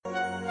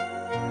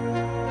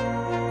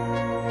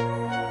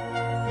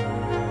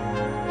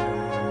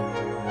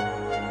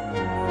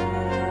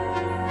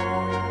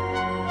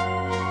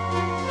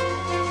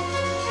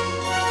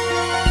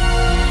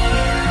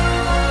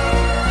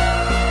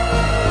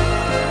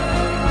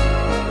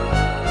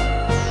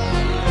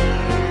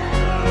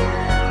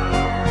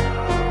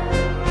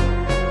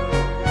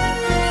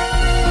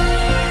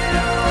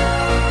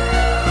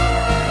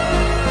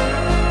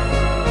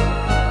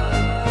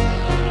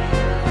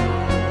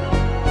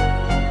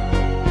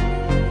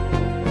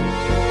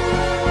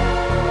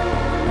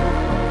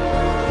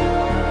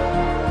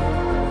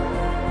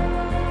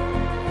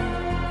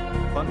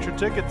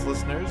tickets,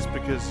 listeners,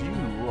 because you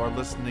are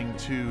listening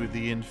to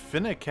the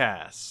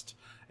Infinicast,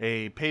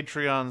 a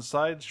Patreon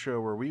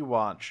sideshow where we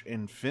watch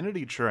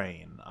Infinity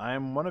Train.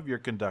 I'm one of your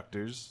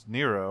conductors,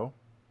 Nero.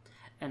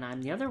 And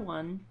I'm the other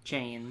one,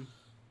 Jane.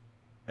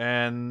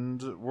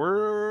 And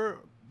we're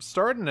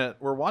starting it.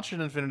 We're watching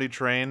Infinity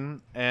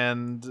Train,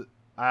 and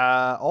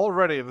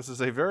already this is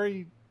a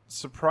very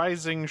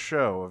surprising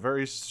show, a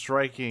very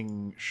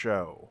striking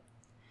show.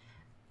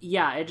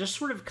 Yeah, it just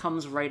sort of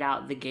comes right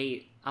out the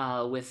gate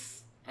with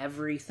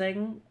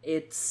everything.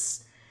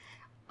 It's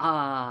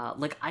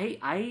like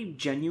I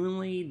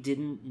genuinely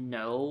didn't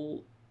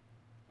know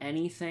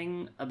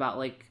anything about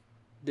like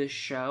this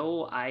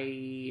show.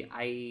 I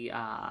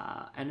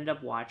ended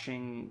up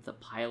watching the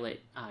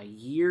pilot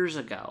years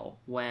ago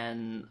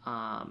when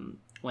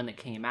it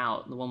came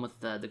out, the one with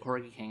the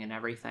Corgi King and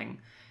everything.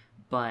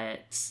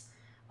 But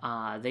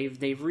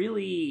they've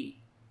really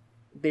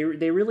they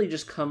really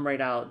just come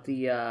right out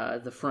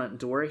the front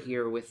door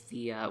here with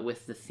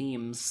the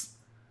themes.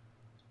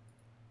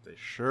 They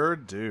sure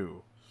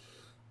do.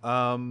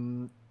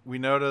 We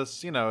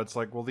notice, it's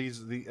like, well,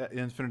 the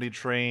Infinity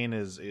Train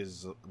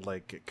is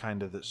like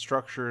kind of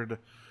structured.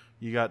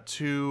 You got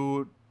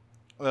two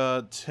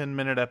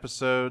 10-minute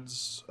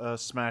episodes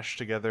smashed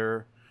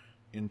together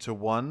into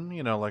one,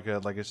 like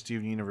a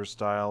Steven Universe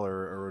style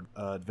or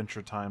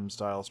Adventure Time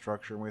style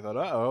structure. And we thought,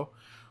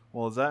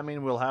 well, does that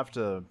mean we'll have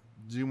to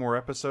do more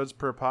episodes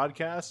per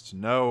podcast?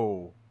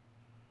 No,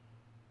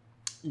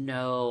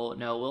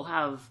 we'll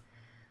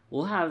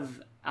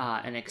have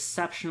an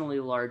exceptionally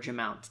large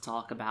amount to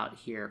talk about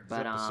here.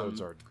 But these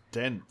episodes are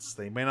dense.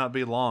 They may not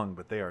be long,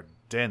 but they are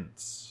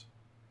dense.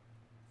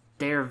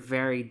 They're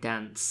very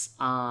dense.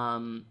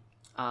 One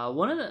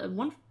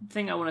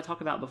thing I want to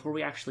talk about before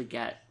we actually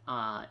get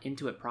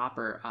into it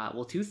proper.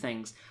 Two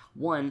things.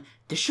 One,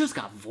 this show's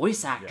got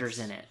voice actors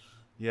in it.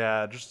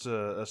 Yeah, just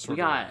a sort of... We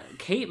got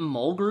Kate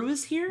Mulgrew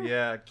is here?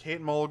 Yeah, Kate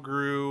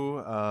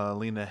Mulgrew,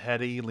 Lena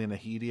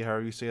Headey,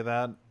 however you say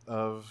that,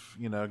 of,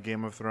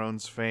 Game of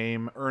Thrones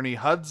fame. Ernie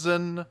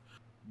Hudson,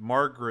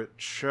 Margaret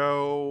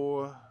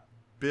Cho,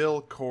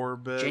 Bill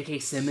Corbett. J.K.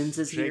 Simmons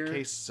is here.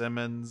 J.K.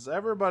 Simmons.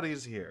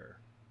 Everybody's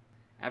here.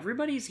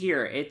 Everybody's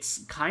here. It's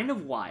kind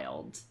of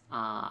wild.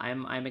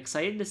 I'm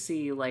excited to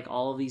see, like,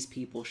 all of these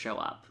people show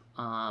up.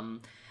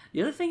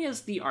 The other thing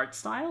is the art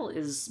style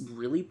is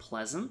really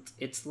pleasant.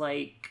 It's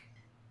like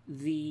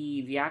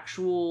the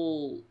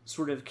actual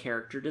sort of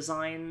character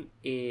design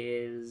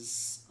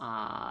is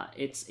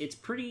it's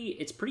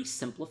pretty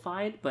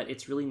simplified, but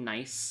it's really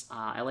nice.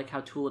 I like how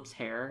Tulip's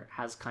hair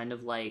has kind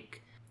of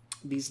like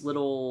these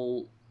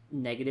little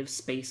negative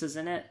spaces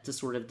in it to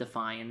sort of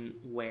define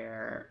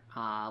where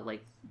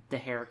like the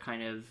hair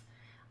kind of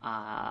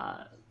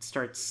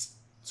starts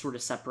sort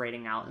of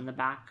separating out in the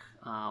back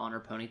on her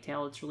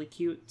ponytail. It's really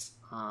cute.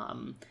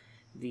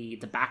 The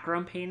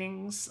background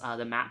paintings,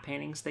 the matte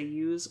paintings they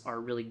use are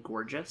really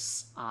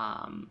gorgeous.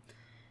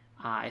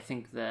 I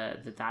think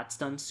that's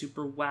done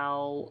super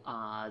well.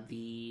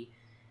 The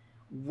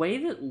way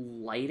that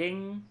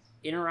lighting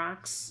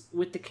interacts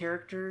with the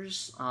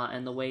characters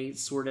and the way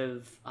sort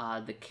of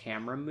the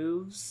camera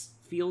moves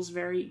feels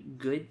very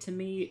good to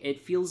me. It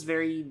feels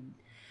very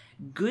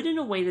good in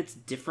a way that's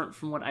different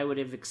from what I would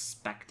have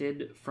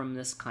expected from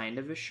this kind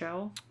of a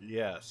show.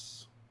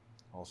 Yes.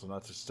 Also,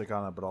 not to stick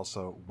on it, but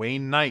also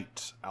Wayne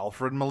Knight,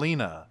 Alfred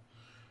Molina.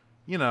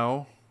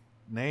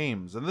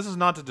 Names. And this is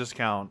not to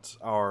discount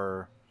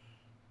our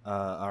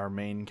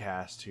main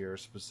cast here,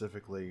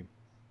 specifically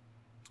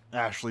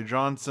Ashley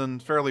Johnson,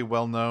 fairly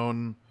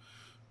well-known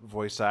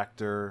voice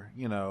actor.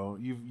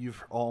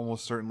 You've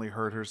almost certainly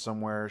heard her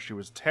somewhere. She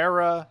was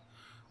Tara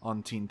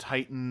on Teen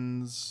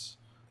Titans.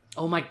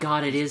 Oh my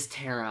god, it is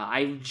Tara.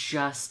 I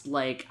just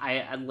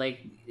I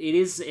like it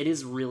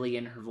is really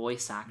in her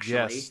voice, actually.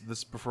 Yes,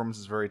 this performance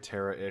is very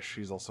Tara-ish.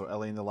 She's also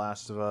Ellie in The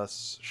Last of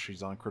Us.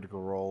 She's on Critical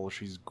Role.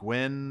 She's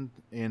Gwen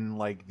in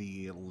like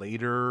the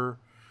later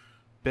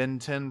Ben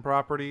 10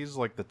 properties,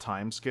 like the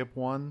time skip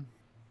one.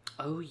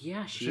 Oh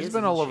yeah, she's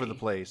been all over the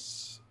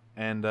place.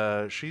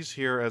 And she's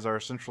here as our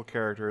central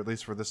character, at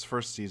least for this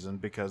first season,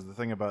 because the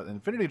thing about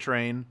Infinity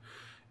Train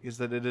is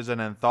that it is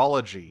an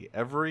anthology.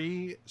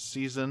 Every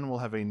season will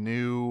have a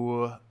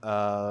new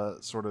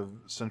sort of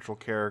central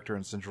character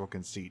and central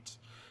conceit.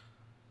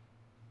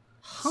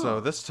 Huh. So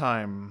this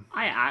time...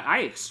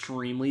 I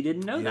extremely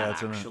didn't know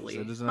that, actually.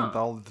 It is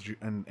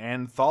an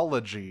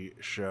anthology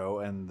show,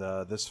 and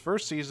this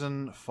first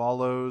season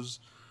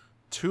follows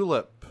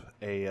Tulip,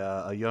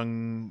 a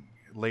young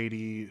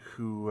lady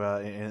who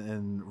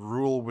in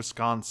rural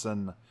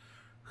Wisconsin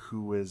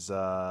who is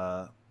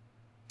a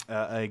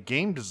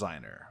game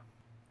designer.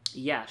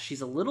 Yeah,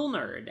 she's a little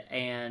nerd,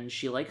 and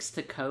she likes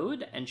to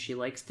code, and she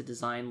likes to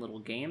design little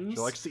games. She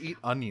likes to eat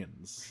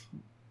onions.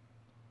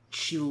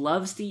 She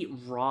loves to eat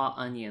raw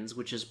onions,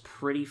 which is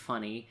pretty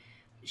funny.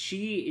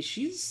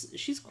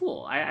 She's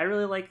cool. I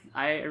really like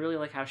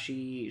how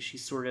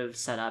she's sort of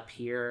set up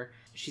here.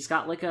 She's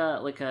got like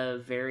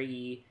a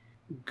very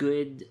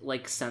good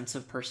like sense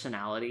of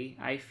personality,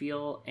 I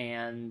feel,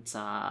 and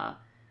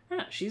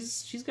Yeah,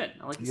 she's good.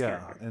 I like this Yeah,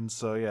 character. and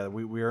so yeah,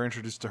 we are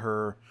introduced to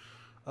her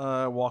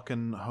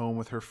walking home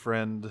with her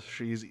friend.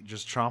 She's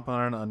just chomping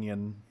on an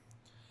onion,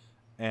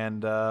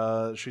 and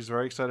she's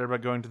very excited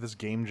about going to this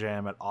game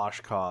jam at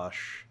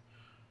Oshkosh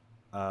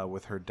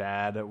with her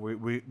dad.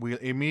 We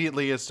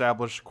immediately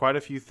established quite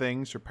a few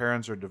things. Her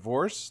parents are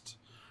divorced,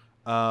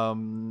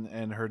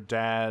 and her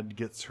dad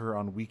gets her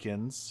on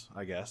weekends,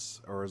 I guess,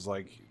 or is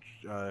like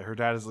her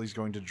dad is at least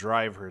going to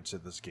drive her to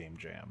this game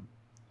jam.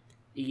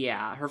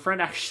 Yeah, her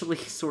friend actually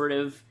sort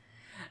of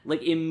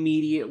like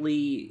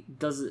immediately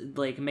does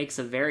like makes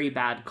a very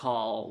bad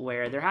call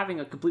where they're having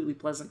a completely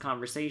pleasant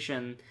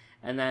conversation,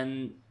 and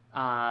then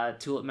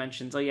Tulip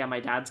mentions, "Oh yeah,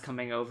 my dad's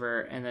coming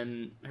over," and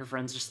then her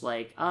friend's just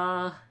like,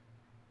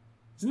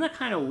 isn't that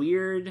kind of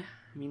weird?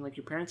 I mean, like,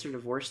 your parents are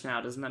divorced now.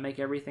 Doesn't that make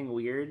everything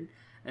weird?"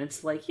 And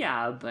it's like,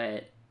 yeah,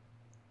 but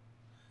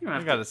you don't You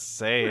have gotta to.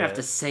 say You don't it. have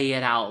to say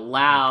it out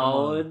Like, come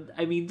on. loud.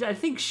 I mean, I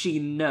think she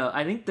know.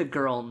 I think the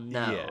girl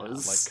Yeah,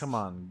 knows. like come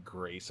on,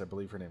 Grace. I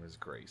believe her name is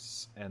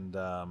Grace, and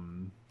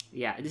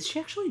Yeah, is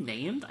she actually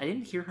named? I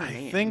didn't hear her I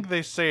name. think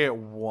they say it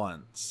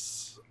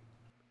once,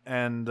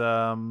 and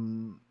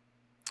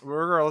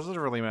regardless, it doesn't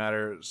really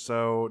matter.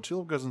 So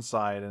Tulip goes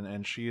inside,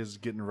 and she is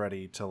getting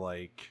ready to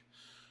like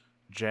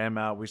jam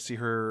out. We see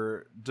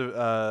her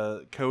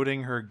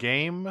coding her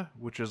game,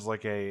 which is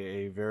like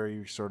a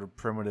very sort of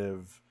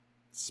primitive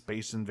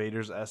Space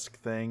Invaders-esque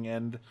thing,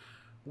 and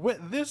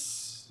with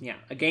this, Yeah,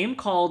 a game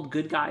called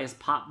Good Guys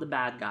Pop the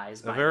Bad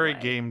Guys, by a very the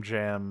way. game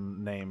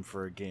jam name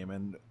for a game,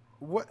 and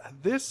what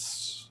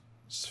this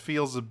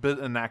feels a bit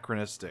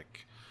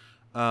anachronistic.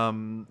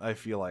 I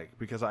feel like,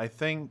 because I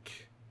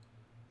think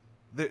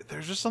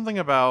there's just something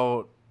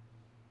about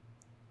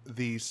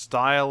the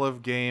style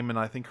of game, and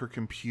I think her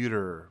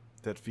computer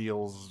that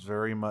feels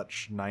very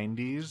much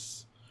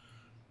 90s.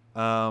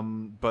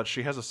 But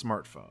she has a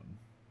smartphone.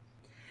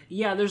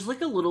 Yeah, there's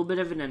like a little bit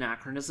of an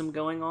anachronism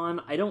going on.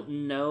 I don't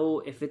know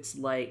if it's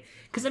like...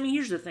 Because, I mean,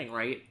 here's the thing,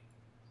 right?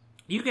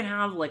 You can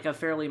have like a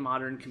fairly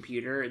modern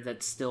computer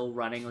that's still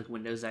running like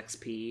Windows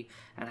XP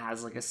and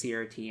has like a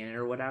CRT in it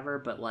or whatever,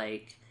 but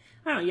like...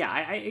 I don't know, yeah,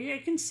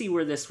 I can see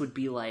where this would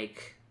be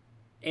like...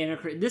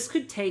 This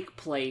could take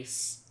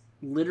place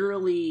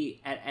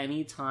literally at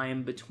any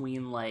time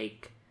between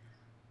like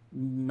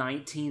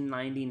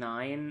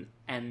 1999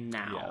 and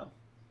now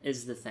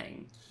is the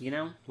thing, you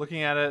know?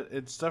 Looking at it,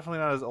 it's definitely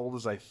not as old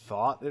as I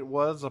thought it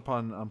was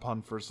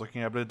upon first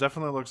looking at it, but it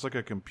definitely looks like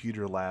a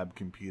computer lab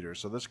computer.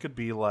 So this could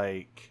be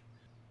like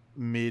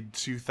mid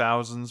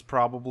 2000s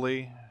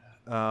probably.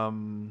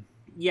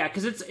 Yeah,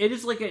 because it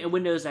is like a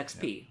Windows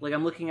XP. Like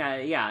I'm looking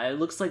at it, yeah, it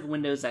looks like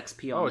Windows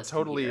XP on Oh, it this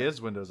totally computer.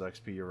 is Windows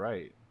XP. You're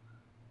right.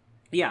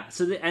 Yeah,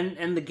 so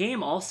and the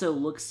game also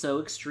looks so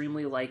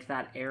extremely like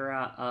that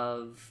era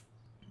of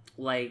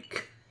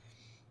like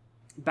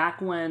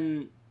back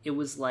when it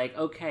was like,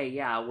 okay,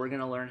 yeah, we're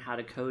gonna learn how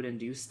to code and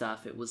do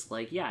stuff. It was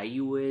like, yeah,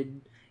 you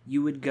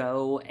would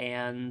go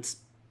and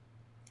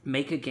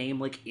make a game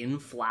like in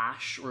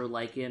Flash or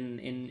like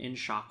in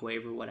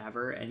Shockwave or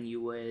whatever, and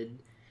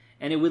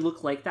it would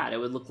look like that. It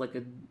would look like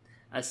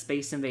a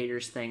Space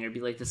Invaders thing. It'd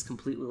be like this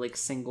completely like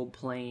single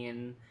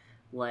plane,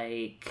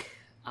 like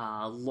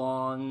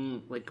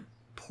long like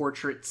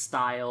portrait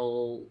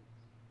style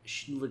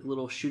like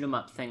little shoot 'em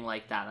up thing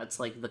like that.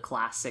 That's like the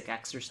classic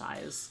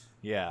exercise.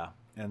 Yeah.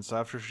 And so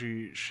after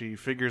she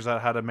figures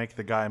out how to make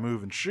the guy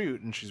move and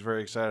shoot, and she's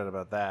very excited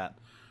about that,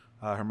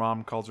 her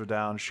mom calls her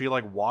down. She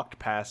like walked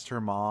past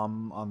her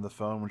mom on the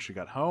phone when she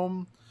got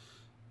home,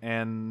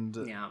 and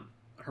Yeah,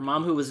 her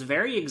mom, who was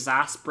very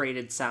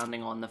exasperated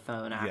sounding on the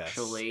phone,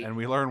 actually. yes, and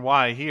we learn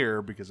why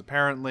here, because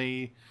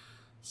apparently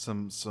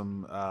some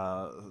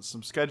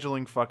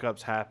scheduling fuck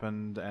ups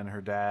happened, and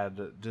her dad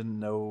didn't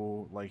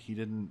know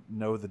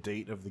the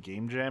date of the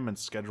game jam and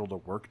scheduled a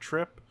work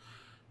trip.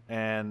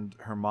 And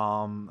her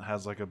mom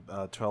has like a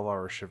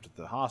 12-hour shift at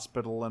the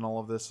hospital and all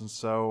of this, and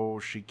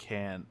so she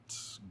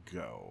can't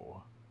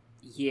go.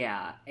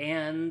 Yeah,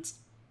 and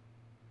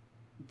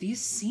these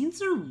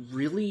scenes are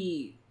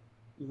really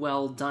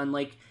well done.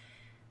 Like,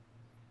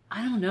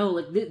 I don't know,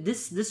 like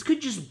this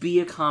could just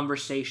be a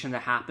conversation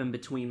that happened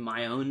between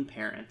my own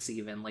parents.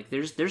 Even like,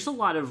 there's a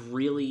lot of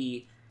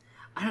really,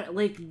 I don't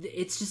like.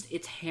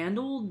 It's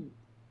handled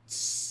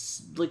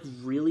like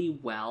really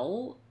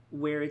well,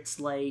 where it's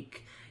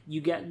like you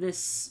get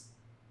this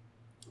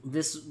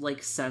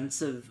like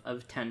sense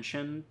of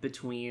tension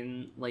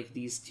between like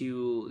these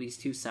two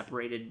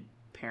separated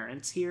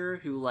parents here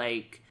who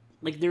like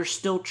they're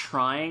still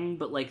trying,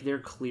 but like they're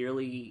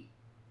clearly,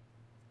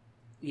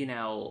 you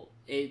know,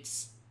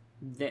 it's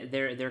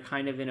they're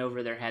kind of in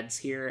over their heads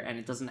here, and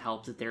it doesn't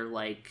help that they're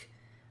like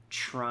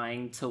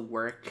trying to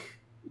work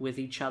with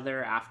each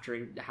other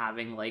after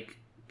having like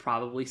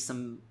probably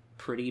some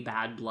pretty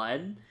bad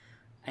blood.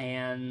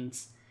 And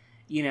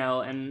you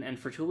know, and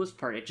for Tula's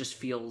part, it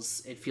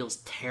feels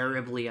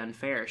terribly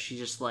unfair. She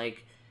just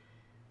like,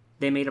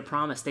 they made a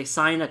promise, they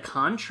signed a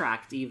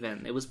contract,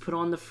 even it was put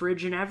on the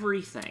fridge and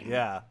everything.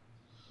 Yeah,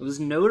 it was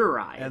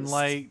notarized, and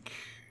like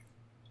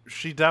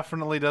she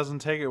definitely doesn't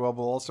take it well,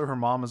 but also her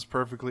mom is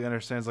perfectly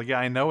understands. Like, yeah,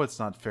 I know it's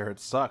not fair. It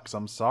sucks.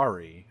 I'm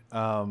sorry.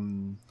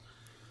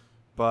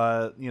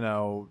 But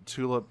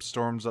Tulip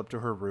storms up to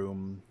her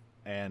room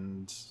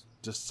and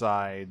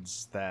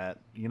decides that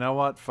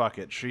what, fuck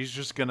it. She's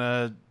just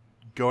gonna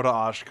go to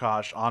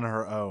Oshkosh on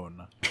her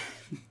own.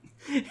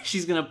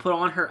 She's gonna put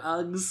on her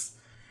Uggs.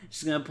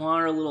 She's gonna put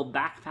on her little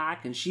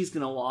backpack, and she's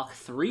gonna walk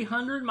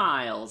 300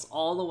 miles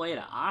all the way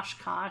to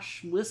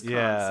Oshkosh, Wisconsin.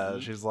 Yeah,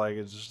 she's like,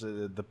 it's just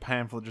the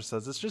pamphlet just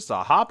says it's just a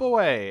hop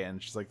away,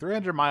 and she's like,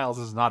 300 miles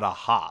is not a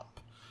hop.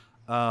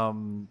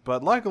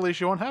 But luckily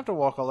she won't have to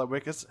walk all that way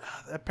because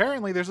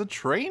apparently there's a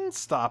train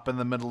stop in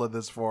the middle of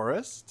this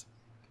forest.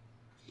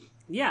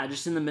 Yeah,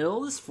 just in the middle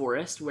of this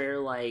forest where,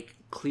 like,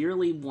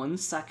 clearly 1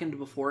 second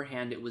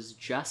beforehand it was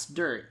just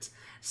dirt.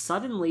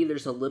 Suddenly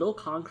there's a little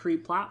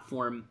concrete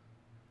platform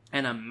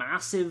and a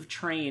massive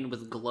train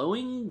with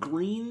glowing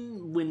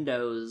green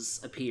windows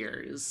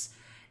appears.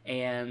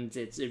 And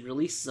it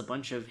releases a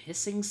bunch of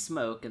hissing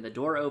smoke, and the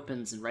door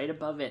opens, and right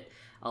above it,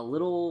 a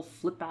little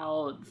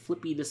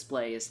flippy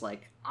display is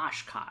like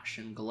Oshkosh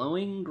in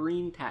glowing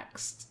green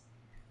text.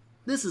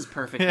 This is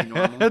perfectly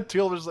normal.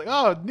 Tulip's like,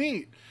 oh,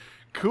 neat,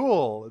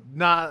 cool.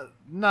 Not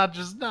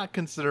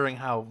considering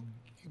how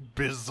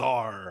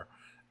bizarre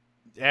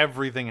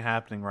everything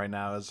happening right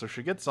now is. So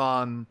she gets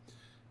on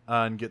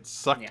and gets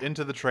sucked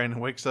into the train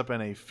and wakes up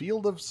in a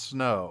field of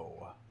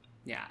snow.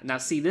 Yeah. Now,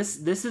 see, this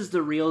is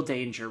the real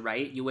danger,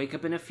 right? You wake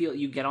up in a field,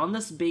 you get on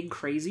this big,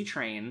 crazy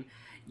train,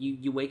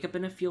 you wake up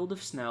in a field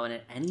of snow, and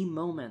at any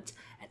moment,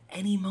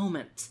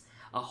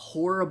 a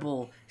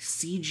horrible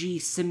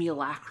CG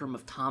simulacrum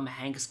of Tom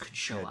Hanks could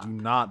show up. Do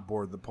not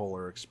board the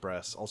Polar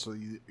Express. Also,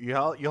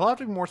 you'll have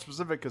to be more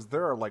specific because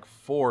there are like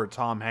 4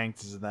 Tom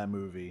Hankses in that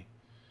movie.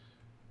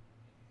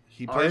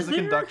 He plays the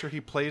conductor.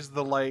 He plays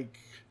the like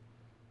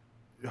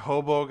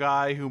hobo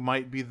guy who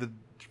might be the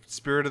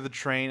spirit of the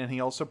train, and he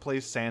also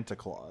plays Santa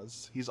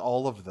Claus. He's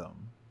all of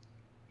them.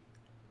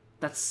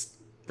 That's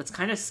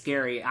kind of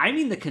scary. I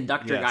mean the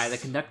conductor guy. The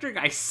conductor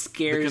guy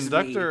scares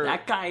me.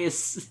 That guy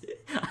is...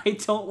 I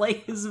don't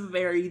like his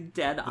very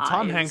dead eyes. The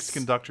Tom Hanks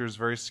conductor is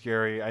very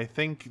scary. I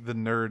think the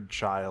nerd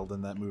child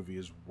in that movie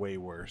is way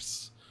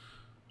worse.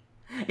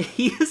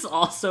 He is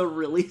also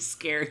really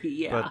scary,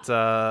 yeah.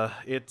 But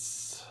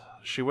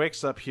she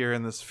wakes up here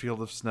in this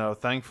field of snow.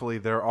 Thankfully,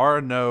 there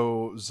are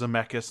no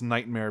Zemeckis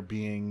nightmare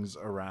beings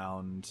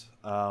around.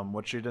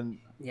 What she didn't...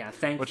 Yeah,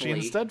 thankfully. What she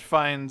instead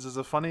finds is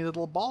a funny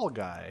little ball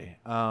guy,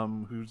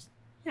 who's...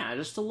 Yeah,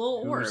 just a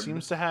little orb. Who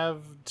seems to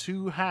have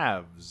 2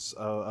 halves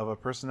of a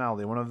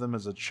personality. One of them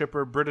is a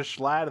chipper British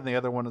lad, and the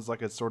other one is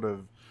like a sort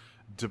of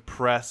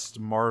depressed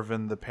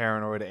Marvin the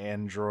Paranoid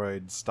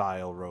Android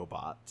style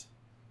robot.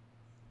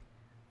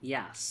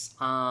 Yes.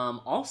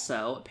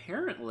 Also,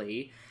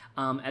 apparently...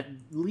 at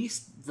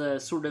least the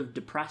sort of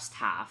depressed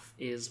half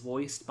is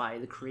voiced by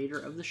the creator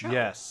of the show.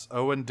 Yes,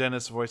 Owen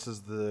Dennis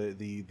voices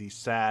the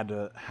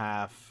sad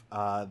half.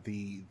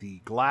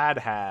 The glad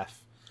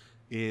half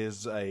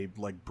is a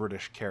like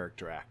British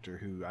character actor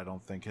who I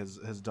don't think has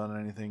done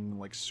anything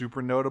like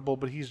super notable,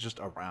 but he's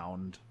just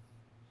around.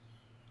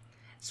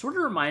 Sort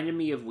of reminded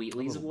me of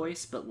Wheatley's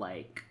voice, but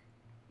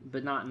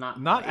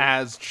not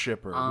as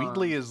chipper.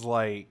 Wheatley is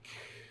like.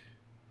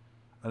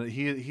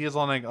 He is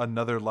on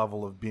another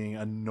level of being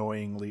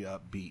annoyingly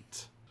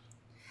upbeat.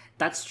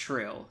 That's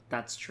true.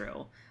 But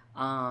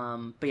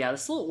yeah,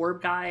 this little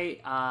orb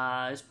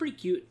guy is pretty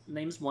cute.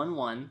 Name's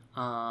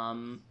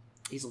 1-1.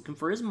 He's looking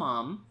for his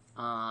mom.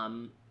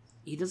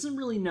 He doesn't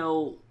really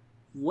know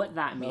what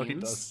that means. No, he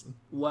doesn't.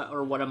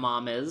 What a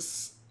mom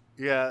is.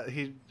 Yeah,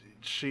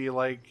 she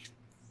like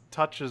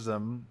touches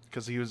him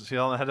because he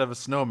on the head of a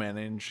snowman,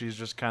 and she's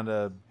just kind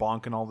of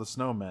bonking all the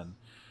snowmen.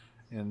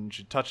 And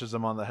she touches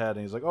him on the head,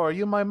 and he's like, "Oh, are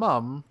you my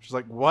mom?" She's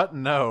like, "What?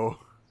 No."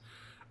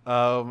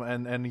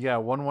 And yeah,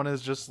 1-1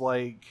 is just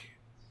like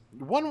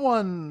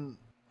 1-1.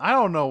 I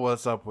don't know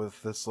what's up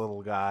with this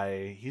little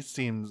guy. It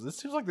seems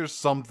like there's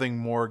something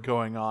more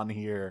going on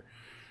here.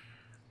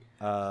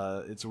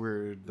 It's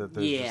weird that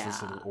there's just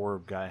this little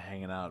orb guy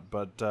hanging out,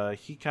 but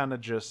he kind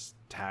of just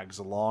tags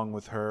along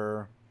with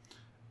her,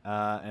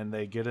 and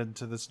they get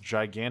into this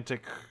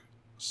gigantic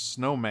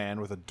snowman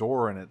with a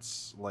door in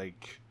its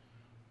like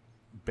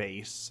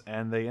base,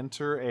 and they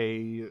enter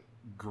a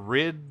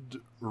grid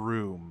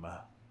room.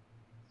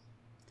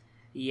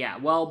 Yeah,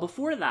 well,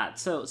 before that,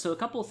 so a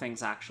couple of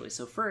things actually.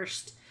 So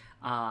first,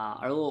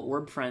 our little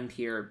orb friend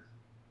here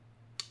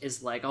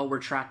is like, "Oh, we're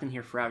trapped in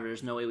here forever.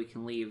 There's no way we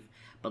can leave."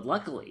 But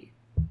luckily,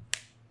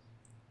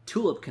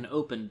 Tulip can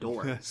open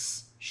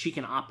doors. She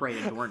can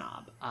operate a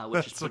doorknob,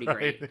 which is pretty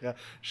great. Yeah,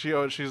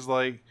 she's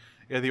like,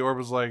 yeah, the orb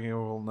is like,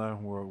 "Well,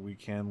 no, we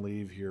can't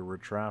leave here. We're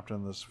trapped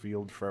in this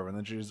field forever." And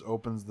then she just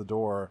opens the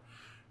door,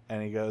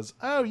 and he goes,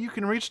 "Oh, you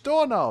can reach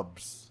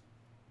doorknobs.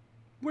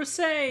 We're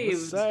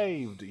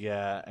saved."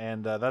 Yeah,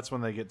 and that's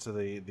when they get to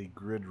the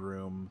grid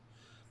room.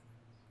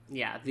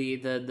 Yeah,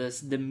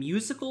 the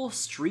musical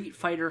Street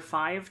Fighter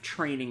V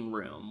training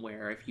room,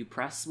 where if you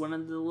press one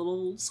of the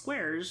little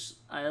squares,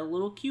 a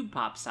little cube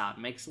pops out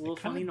and makes a little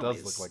funny noise.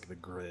 It does look like the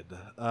grid.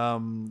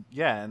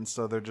 Yeah, and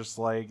so they're just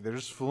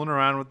fooling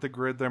around with the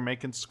grid. They're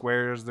making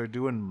squares. They're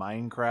doing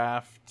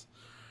Minecraft.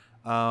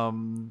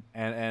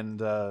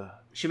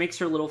 She makes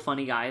her little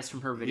funny guys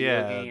from her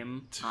video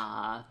game.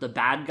 The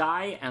bad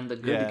guy and the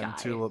good guy. And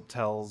Tulip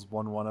tells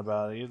 1-1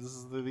 about it.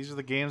 These are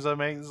the games I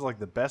make. This is like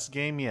the best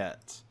game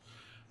yet.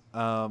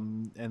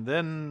 And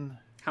then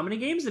how many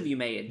games have you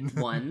made?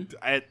 1.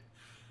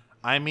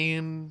 I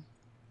mean,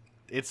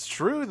 it's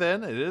true.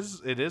 Then it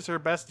is her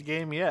best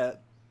game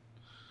yet.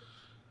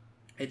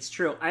 It's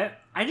true.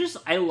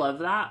 I love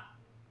that.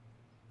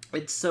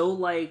 It's so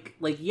like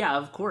yeah,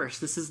 of course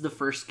this is the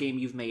first game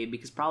you've made,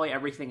 because probably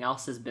everything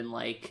else has been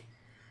like,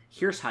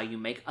 here's how you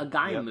make a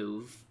guy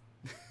move.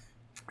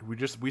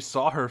 We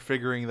saw her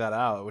figuring that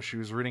out. She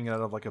was reading it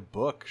out of like a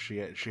book. She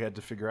had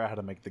to figure out how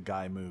to make the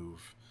guy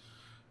move.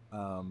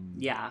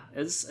 Yeah,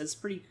 it was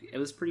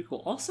pretty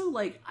cool. Also,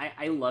 like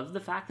I love the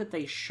fact that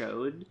they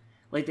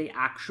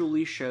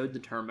actually showed the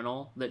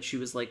terminal that she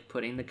was like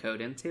putting the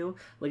code into.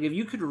 Like if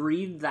you could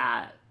read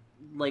that,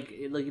 like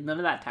none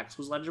of that text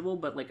was legible,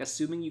 but like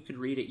assuming you could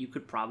read it, you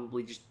could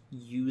probably just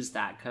use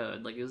that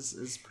code. Like it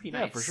was pretty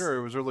nice. Yeah, for sure.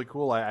 It was really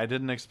cool. I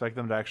didn't expect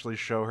them to actually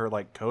show her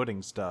like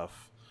coding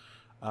stuff.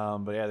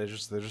 But yeah, they're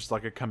just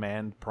like a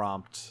command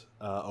prompt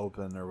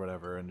open or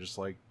whatever, and just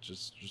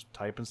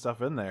typing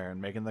stuff in there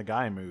and making the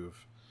guy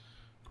move.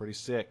 Pretty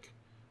sick.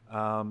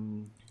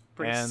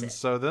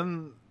 So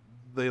then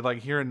they like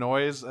hear a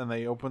noise and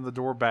they open the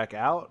door back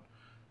out,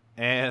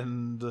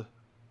 and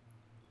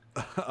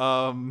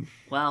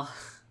well,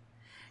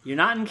 you're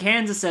not in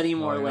Kansas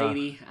anymore,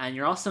 lady, and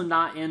you're also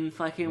not in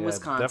fucking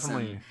Wisconsin.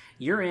 Definitely.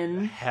 You're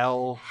in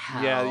hell.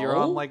 Yeah, you're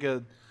on like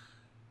a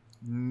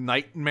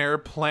nightmare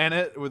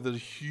planet with a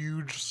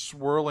huge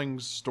swirling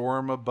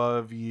storm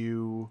above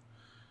you.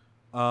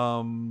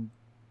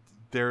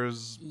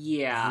 There's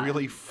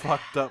really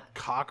fucked up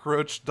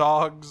cockroach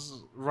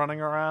dogs running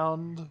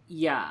around.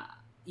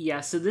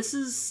 Yeah, so this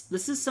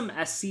is some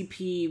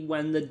SCP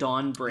When the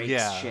Dawn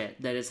Breaks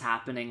shit that is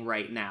happening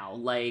right now.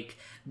 Like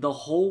the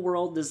whole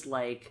world is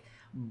like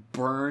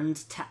burned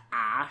to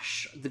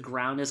ash. The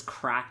ground is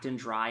cracked and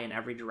dry in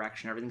every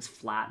direction. Everything's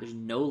flat. There's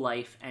no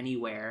life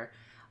anywhere.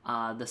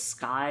 The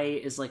sky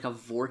is like a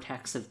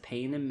vortex of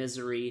pain and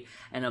misery,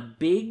 and a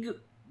big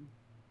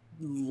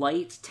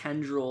light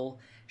tendril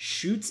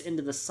shoots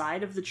into the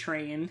side of the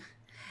train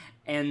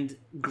and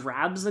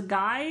grabs a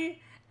guy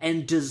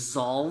and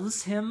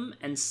dissolves him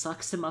and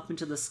sucks him up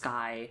into the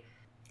sky.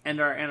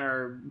 And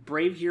our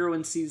brave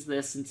heroine sees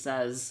this and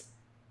says,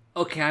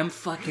 okay, I'm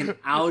fucking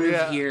out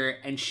of here.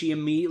 And she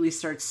immediately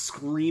starts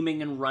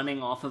screaming and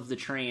running off of the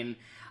train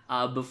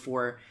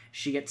before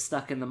she gets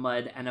stuck in the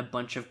mud and a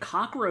bunch of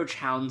cockroach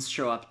hounds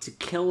show up to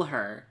kill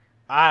her.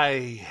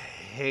 I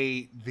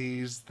hate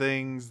these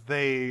things.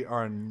 They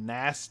are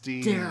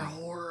nasty. They're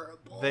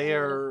horrible.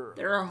 They're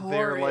horrid.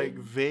 They're like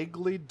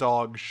vaguely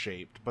dog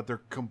shaped, but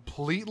they're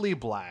completely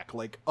black.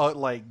 Like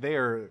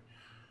they're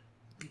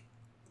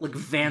like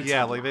Vanta.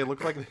 Yeah, like they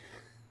look like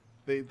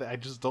they I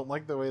just don't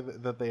like the way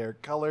that they are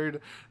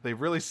colored. They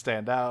really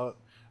stand out.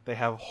 They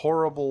have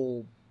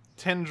horrible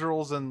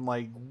tendrils and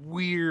like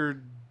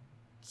weird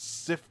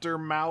sifter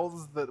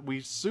mouths that we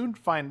soon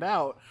find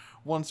out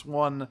once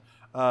one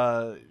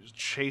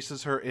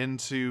chases her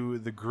into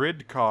the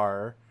grid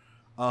car,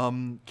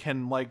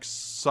 can like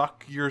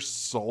suck your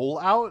soul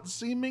out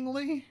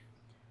seemingly.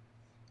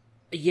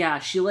 Yeah,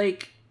 she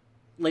like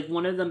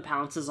one of them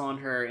pounces on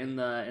her in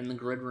the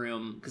grid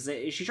room because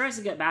she tries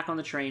to get back on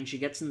the train. She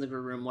gets in the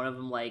grid room. One of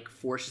them like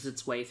forces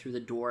its way through the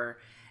door,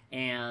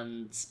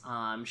 and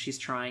she's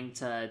trying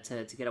to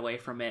get away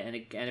from it, and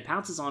it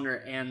pounces on her,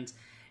 and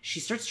she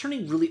starts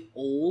turning really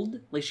old.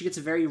 Like she gets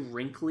very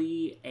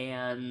wrinkly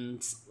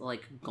and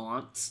like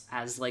gaunt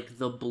as like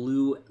the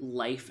blue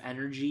life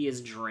energy is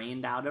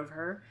drained out of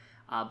her.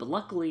 But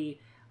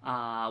luckily,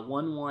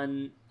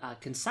 1-1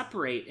 can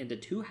separate into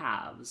two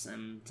halves,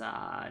 and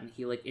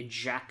he like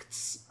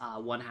ejects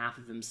one half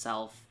of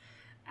himself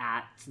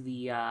at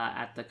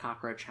the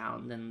cockroach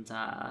hound and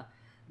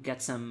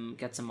gets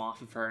him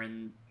off of her,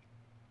 and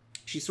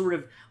she sort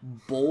of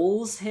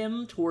bowls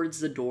him towards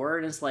the door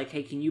and is like,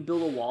 hey, can you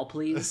build a wall,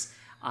 please?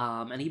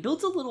 And he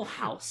builds a little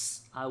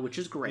house, which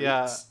is great.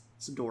 Yeah,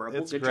 it's adorable.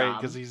 It's good great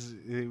job. Because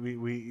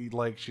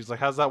she's like,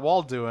 how's that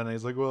wall doing? And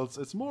he's like, well,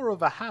 it's more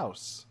of a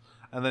house.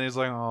 And then he's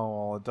like,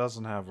 oh, well, it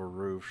doesn't have a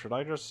roof. Should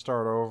I just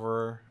start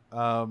over?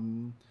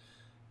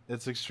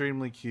 It's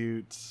extremely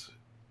cute.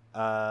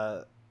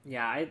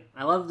 Yeah,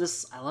 I love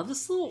this. I love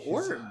this little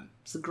orb.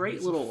 It's a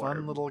great little orb.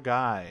 Fun little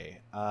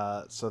guy.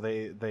 So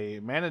they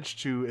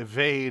manage to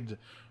evade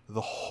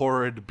the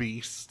horrid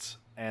beast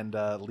and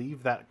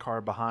leave that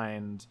car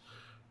behind.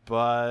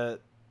 But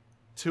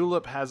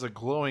Tulip has a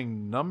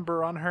glowing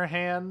number on her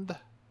hand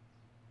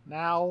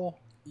now.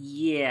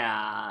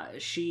 Yeah,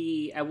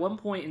 she at one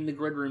point in the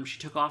grid room she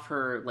took off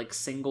her like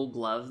single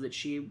glove that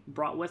she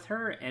brought with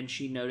her, and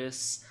she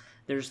noticed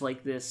there's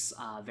like this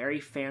very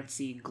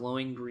fancy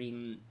glowing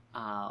green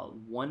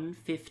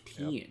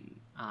 115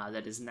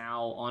 that is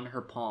now on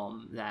her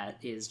palm that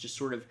is just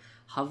sort of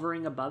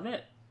hovering above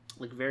it,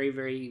 like very,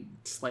 very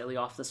slightly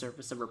off the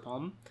surface of her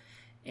palm.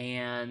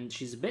 And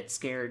she's a bit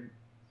scared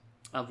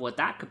of what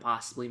that could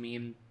possibly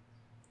mean.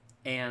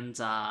 And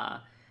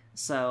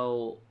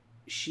so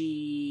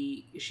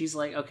she's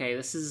like, okay,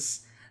 this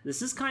is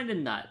kind of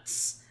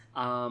nuts.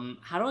 How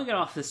do I get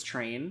off this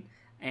train?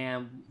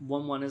 And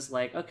one is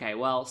like, okay,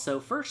 well,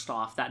 so first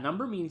off, that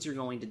number means you're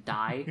going to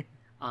die.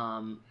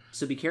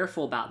 So be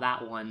careful about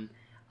that one.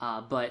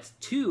 But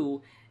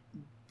two,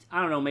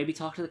 I don't know, maybe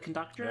talk to the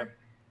conductor. Yep.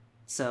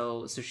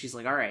 So she's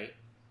like, all right,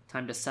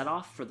 time to set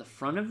off for the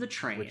front of the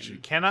train. Which you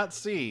cannot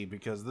see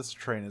because this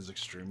train is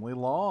extremely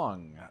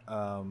long.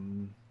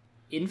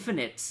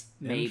 Infinite,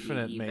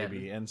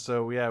 maybe. And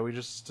so, yeah, we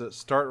just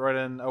start right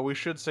in. Oh, we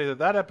should say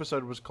that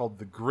episode was called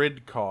The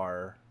Grid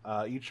Car.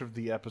 Each of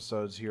the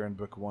episodes here in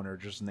Book 1 are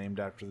just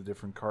named after the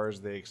different cars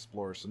they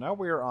explore. So now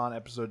we are on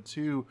episode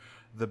 2,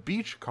 The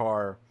Beach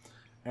Car.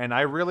 And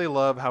I really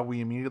love how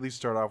we immediately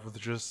start off with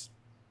just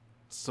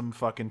some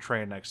fucking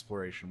train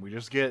exploration. We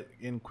just get,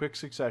 in quick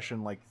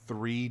succession, like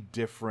 3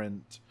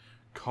 different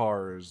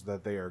cars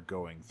that they are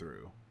going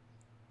through.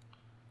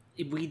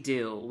 We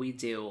do.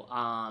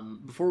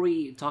 Before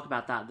we talk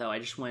about that, though, I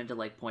just wanted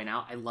to point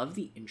out I love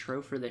the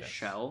intro for this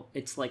show.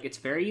 It's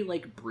very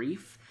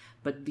brief,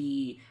 but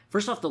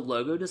first off, the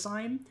logo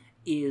design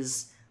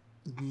is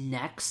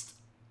next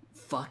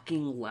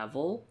fucking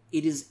level.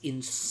 It is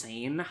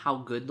insane how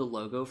good the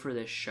logo for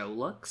this show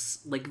looks.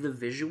 Like the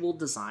visual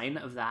design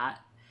of that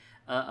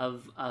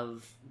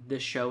of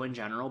this show in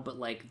general, but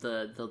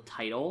the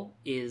title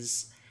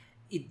is.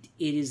 It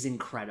is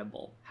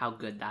incredible how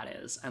good that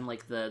is, and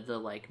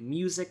the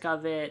music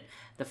of it,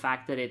 the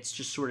fact that it's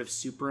just sort of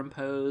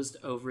superimposed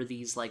over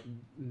these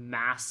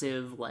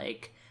massive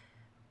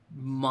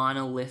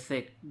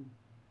monolithic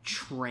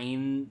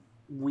train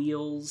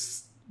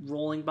wheels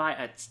rolling by.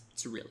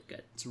 It's really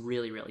good. It's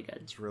really, really good.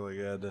 It's really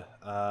good.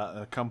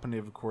 Accompanied,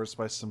 of course,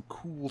 by some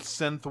cool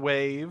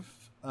synthwave.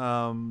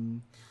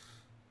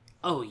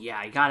 Oh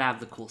yeah, you gotta have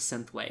the cool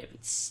synthwave.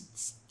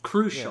 It's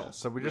crucial. Yeah,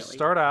 so we just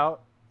start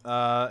out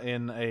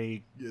in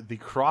the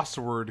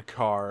crossword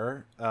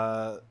car.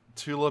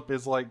 Tulip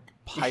is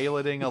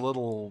piloting a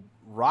little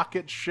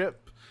rocket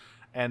ship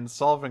and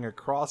solving a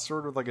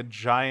crossword with a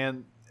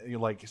giant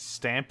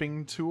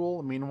stamping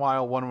tool.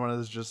 Meanwhile, one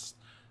is just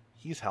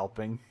he's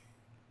helping.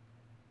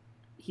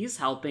 He's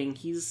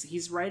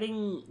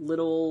writing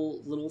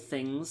little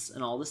things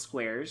in all the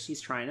squares. He's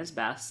trying his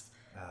best.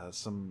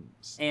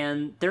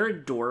 And they're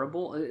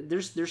adorable.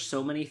 There's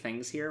so many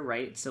things here,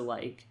 right? So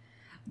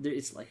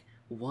it's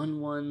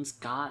one's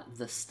got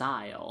the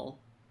style,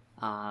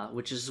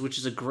 which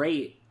is a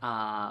great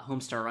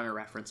Homestar Runner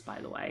reference,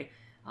 by the way.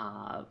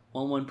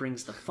 One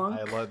brings the funk.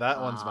 I love that.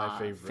 One's my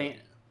favorite.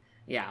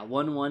 Yeah,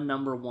 one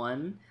number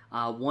one.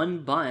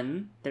 One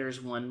bun.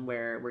 There's one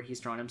where he's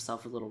drawn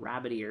himself with little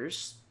rabbit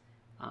ears.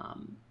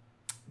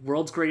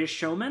 World's Greatest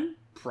Showman,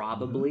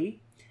 probably.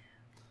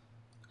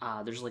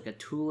 Mm-hmm. There's a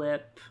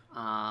tulip,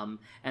 and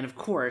of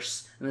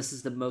course, and this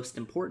is the most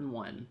important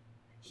one.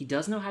 He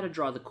does know how to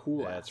draw the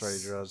cool S. That's right.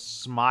 He draws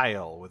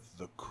smile with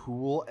the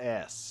cool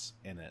S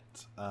in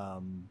it.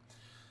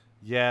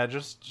 Yeah,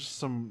 just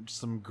some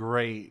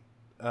great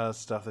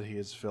stuff that he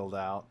has filled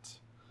out.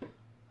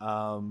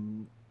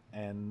 And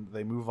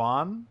they move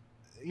on.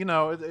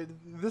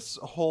 This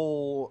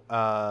whole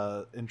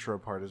intro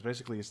part is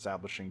basically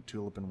establishing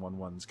Tulip and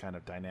 1-1's kind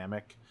of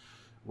dynamic,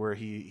 where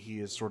he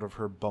is sort of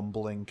her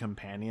bumbling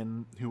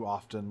companion who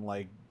often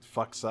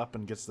fucks up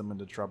and gets them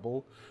into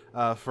trouble.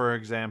 For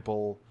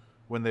example,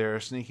 when they're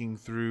sneaking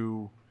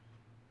through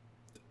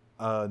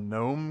a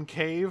gnome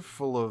cave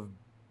full of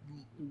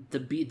the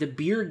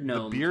beard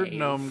gnome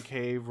gnome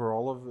cave, where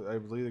I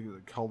believe they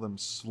call them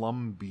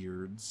slum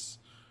beards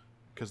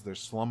because they're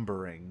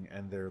slumbering,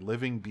 and they're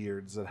living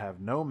beards that have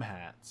gnome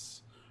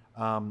hats.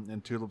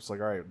 And Tulip's like,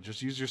 all right,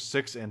 just use your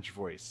 6-inch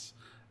voice.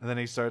 And then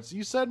he starts,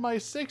 you said my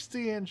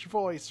 60-inch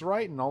voice,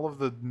 right? And all of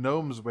the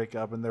gnomes wake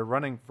up, and they're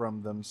running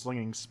from them,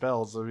 slinging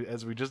spells,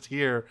 as we just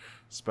hear,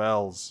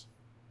 spells.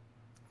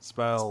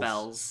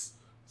 That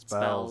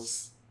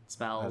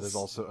is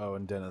also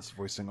Owen Dennis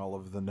voicing all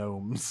of the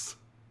gnomes.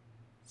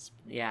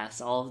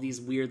 Yes, all of these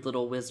weird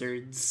little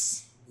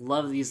wizards.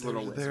 Love these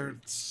little wizards. They're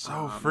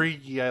so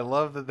freaky. I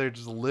love that they're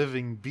just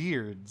living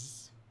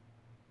beards.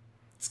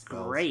 It's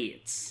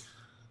great.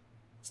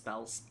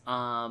 Spells.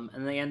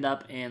 And they end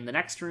up in the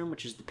next room,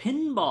 which is the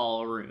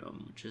pinball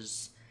room, which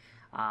is,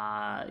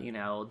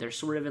 they're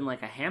sort of in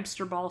a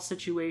hamster ball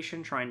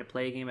situation, trying to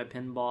play a game of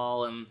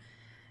pinball, and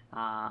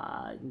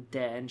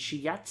then she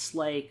gets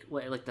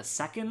the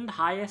second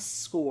highest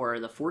score,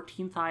 the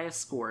 14th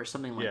highest score,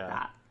 something like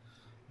that.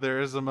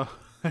 There's a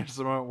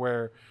moment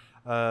where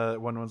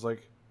 1-1's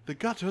like, the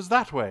gutter's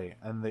that way,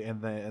 and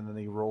then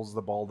he rolls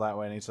the ball that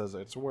way, and he says,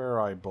 it's where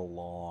I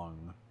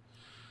belong.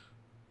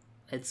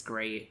 It's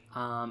great.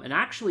 And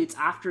actually, it's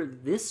after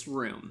this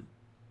room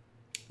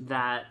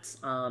that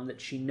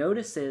she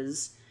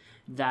notices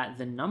that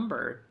the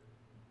number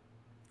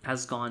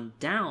has gone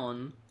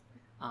down,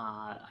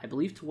 I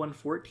believe, to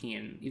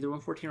 114, either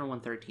 114 or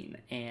 113,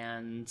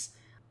 and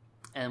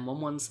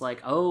 1's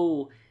like,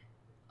 oh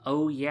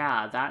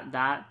yeah,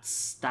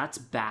 that's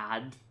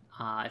bad.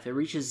 If it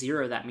reaches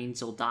 0, that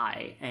means you'll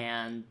die.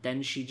 And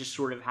then she just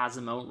sort of has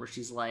a moment where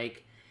she's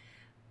like,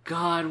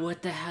 God,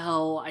 what the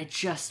hell? I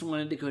just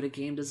wanted to go to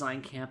game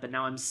design camp, and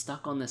now I'm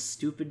stuck on this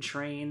stupid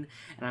train,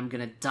 and I'm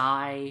gonna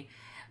die.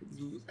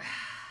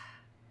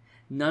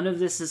 None of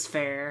this is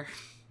fair.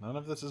 None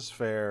of this is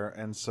fair,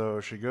 and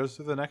so she goes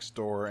through the next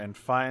door and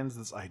finds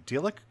this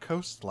idyllic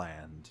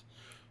coastland,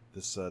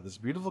 this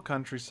beautiful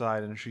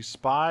countryside, and she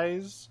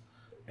spies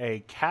a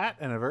cat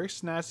in a very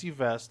snazzy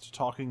vest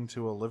talking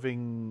to a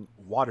living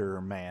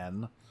water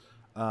man.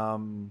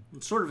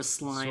 Sort of a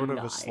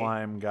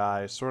slime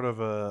guy. Sort of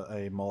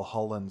a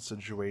Mulholland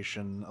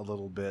situation a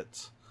little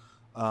bit.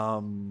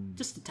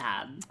 Just a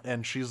tad.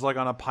 And she's like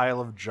on a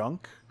pile of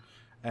junk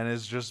and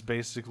is just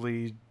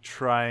basically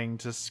trying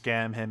to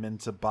scam him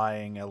into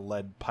buying a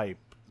lead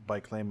pipe by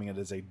claiming it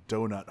is a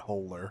donut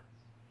holder.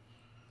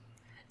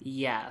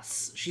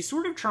 Yes. She's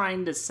sort of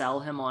trying to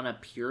sell him on a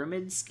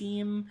pyramid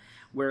scheme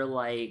where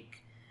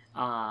like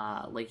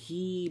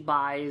he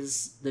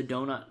buys the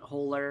donut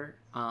holder,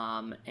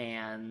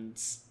 and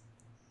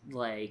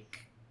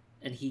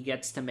he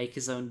gets to make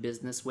his own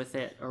business with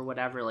it or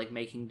whatever, like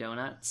making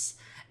donuts.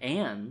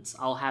 And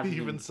I'll have he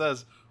even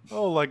says,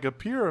 oh, like a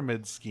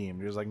pyramid scheme.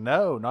 He was like,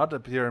 no, not a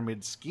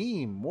pyramid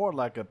scheme, more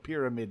like a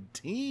pyramid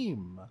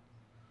team.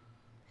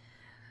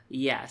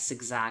 Yes,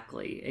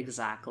 exactly.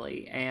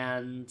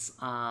 And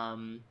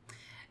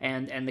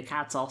the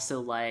cat's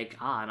also like,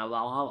 no,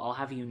 I'll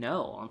have you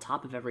know, on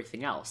top of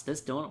everything else,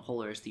 this donut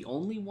holder is the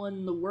only one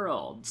in the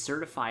world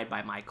certified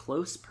by my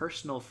close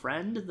personal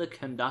friend, the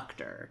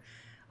conductor.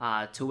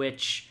 To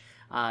which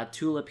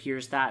Tulip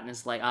hears that and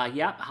is like,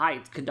 yep, hi,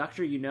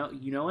 conductor, you know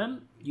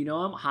him?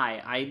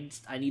 Hi,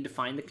 I need to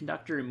find the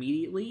conductor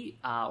immediately,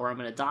 or I'm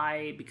gonna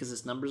die because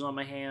this number's on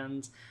my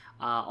hands.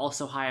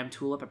 Also, hi, I'm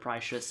Tulip. I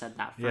probably should have said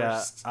that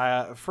first.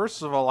 Yeah,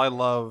 first of all, I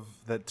love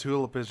that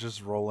Tulip is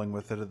just rolling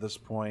with it at this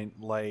point.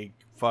 Like,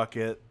 fuck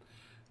it.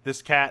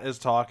 This cat is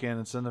talking.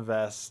 It's in a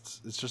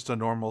vest. It's just a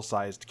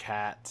normal-sized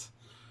cat.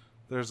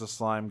 There's a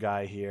slime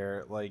guy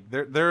here. Like,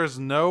 there is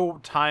no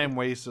time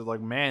wasted.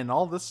 Like, man,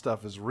 all this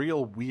stuff is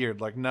real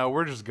weird. Like, no,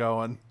 we're just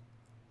going.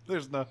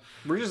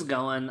 We're just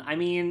going. I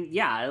mean,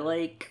 yeah,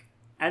 like,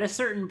 at a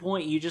certain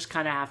point, you just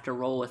kind of have to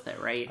roll with it,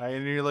 right? I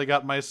nearly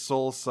got my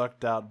soul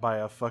sucked out by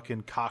a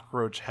fucking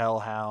cockroach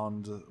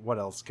hellhound. What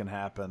else can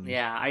happen?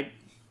 Yeah,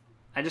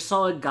 I just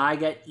saw a guy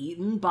get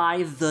eaten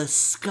by the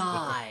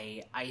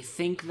sky. I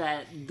think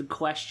that the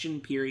question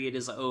period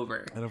is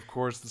over. And of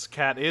course, this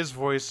cat is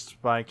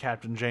voiced by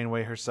Captain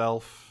Janeway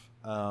herself.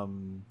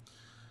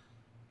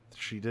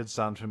 She did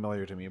sound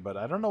familiar to me, but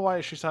I don't know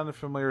why she sounded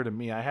familiar to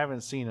me. I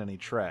haven't seen any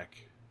Trek.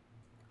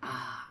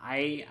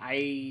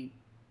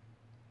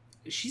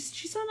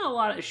 She's done a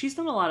lot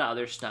of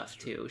other stuff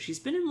too. She's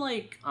been in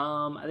like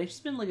I think she's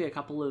been like a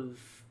couple of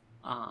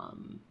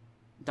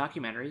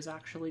documentaries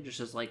actually, just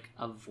as like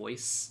a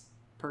voice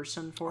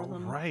person for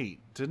them. Right.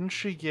 Didn't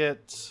she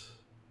get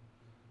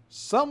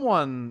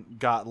someone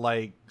got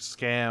like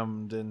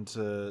scammed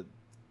into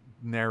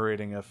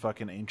narrating a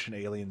fucking Ancient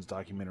Aliens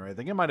documentary? I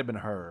think it might have been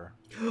her.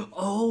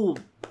 Oh,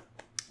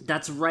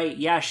 that's right.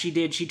 Yeah, she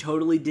did. She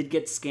totally did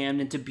get scammed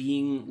into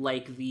being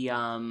like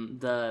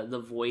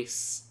the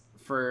voice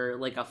for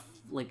like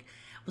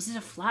was it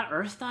a flat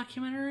Earth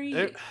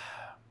documentary?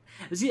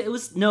 The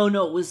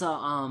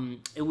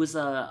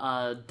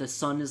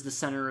sun is the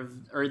center of,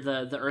 or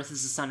the Earth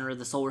is the center of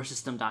the solar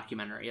system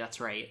documentary.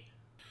 That's right.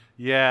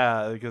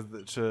 Yeah, because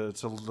to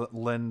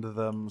lend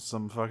them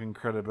some fucking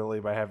credibility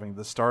by having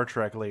the Star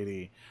Trek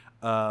lady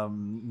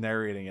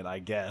narrating it, I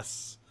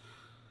guess.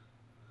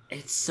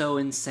 It's so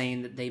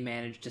insane that they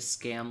managed to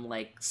scam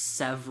like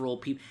several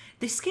people.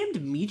 They scammed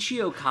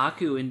Michio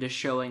Kaku into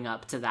showing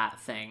up to that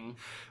thing.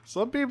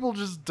 Some people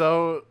just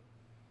don't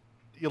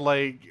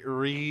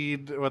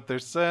read what they're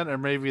sent, or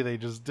maybe they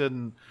just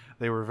didn't.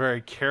 They were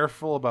very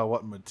careful about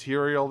what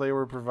material they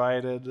were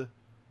provided.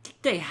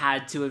 They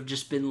had to have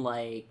just been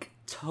like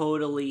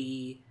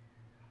totally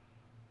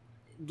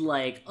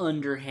like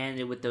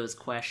underhanded with those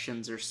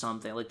questions or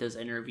something, like those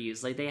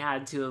interviews. Like they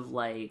had to have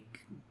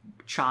like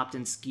chopped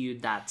and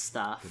skewed that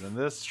stuff. But in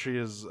this, she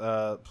is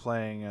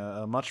playing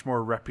a much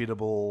more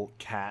reputable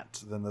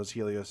cat than those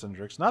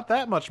heliocentrics. Not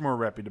that much more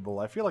reputable.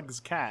 I feel like this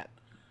cat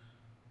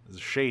is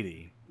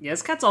shady. Yeah,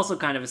 this cat's also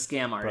kind of a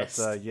scam artist.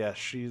 But yeah,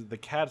 the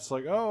cat's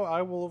like, oh,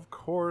 I will of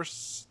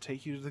course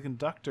take you to the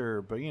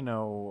conductor, but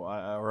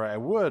I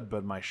would,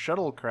 but my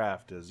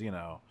shuttlecraft is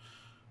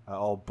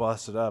all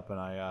busted up, and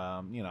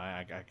I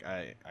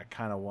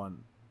kind of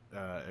want.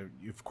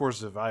 Of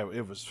course, if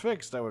it was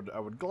fixed, I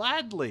would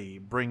gladly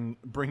bring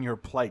your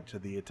plight to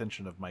the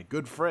attention of my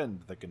good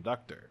friend, the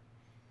conductor.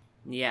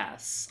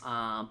 Yes,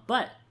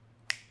 but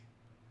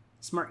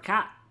smart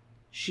cat,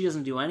 she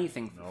doesn't do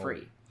anything for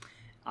free.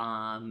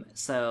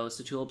 So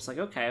Tulip's like,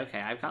 okay,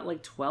 I've got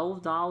like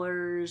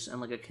 $12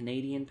 and like a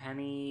Canadian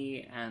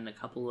penny and a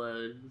couple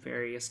of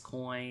various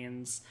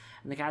coins.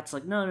 And the cat's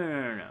like,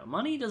 no.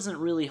 Money doesn't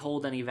really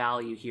hold any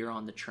value here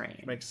on the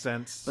train. Makes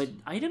sense. But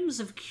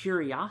items of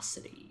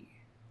curiosity,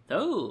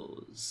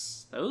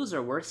 those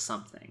are worth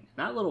something.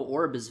 That little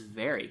orb is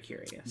very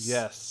curious.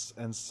 Yes,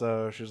 and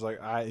so she's like,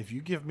 if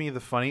you give me the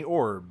funny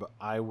orb,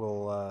 I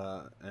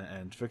will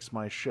and fix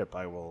my ship.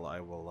 I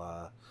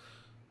will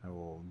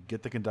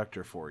get the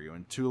conductor for you.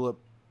 And Tulip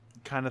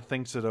kind of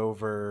thinks it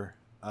over.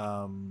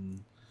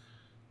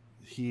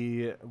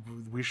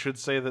 We should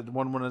say that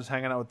one is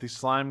hanging out with the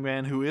slime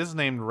man who is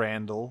named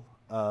Randall.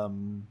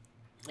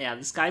 Yeah,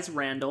 this guy's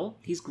Randall.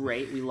 He's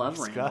great. We love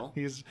Randall.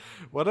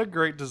 What a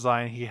great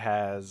design he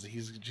has.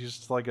 He's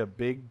just like a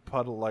big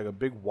puddle, like a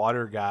big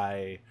water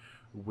guy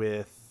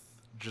with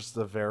just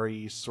a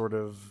very sort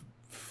of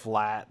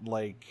flat,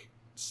 like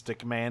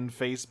stickman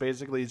face.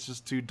 Basically, it's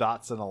just two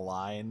dots in a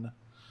line.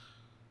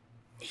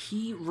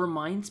 He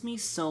reminds me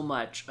so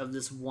much of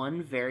this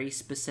one very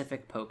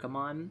specific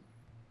Pokemon.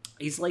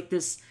 He's like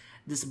this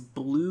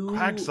blue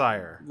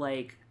Quagsire.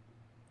 Like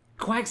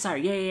Quagsire.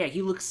 Yeah.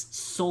 He looks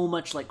so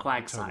much like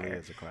Quagsire. Totally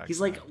is a Quagsire.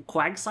 He's like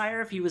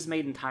Quagsire if he was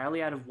made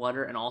entirely out of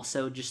water, and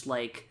also just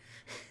like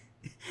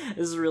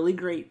this really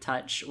great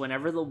touch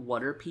whenever the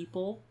water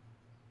people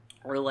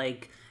are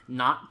like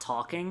not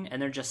talking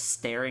and they're just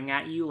staring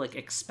at you like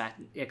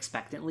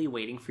expectantly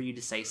waiting for you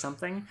to say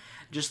something.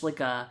 Just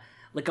like a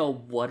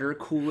water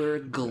cooler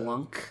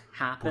glunk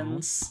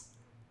happens.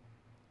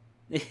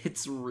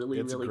 It's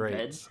really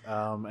great.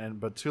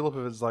 But Tulip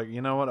is like,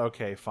 you know what?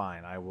 Okay,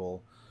 fine.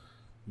 I'll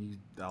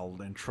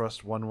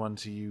entrust 1-1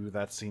 to you.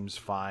 That seems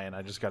fine.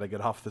 I just got to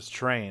get off this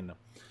train.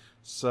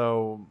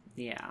 So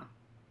yeah.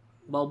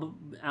 Well,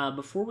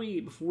 before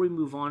we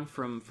move on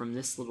from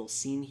this little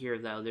scene here,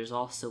 though, there's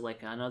also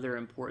like another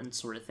important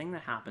sort of thing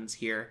that happens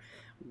here,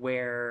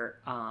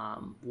 where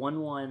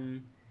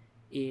 1-1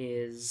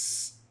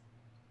 is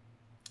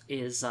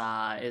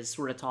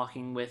sort of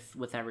talking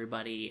with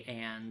everybody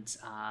and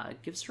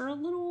gives her a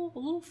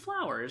little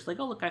flowers. Like,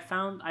 oh look, I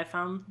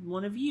found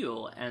one of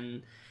you,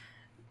 and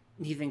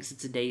he thinks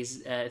it's a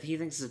daisy. He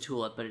thinks it's a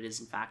tulip, but it is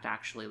in fact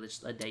actually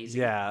just a daisy.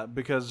 Yeah,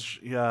 because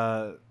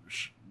I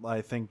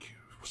think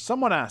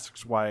someone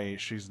asks why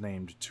she's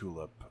named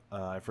Tulip.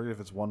 I forget if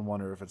it's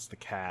 1-1 or if it's the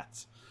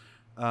cat.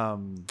 I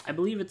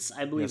believe it's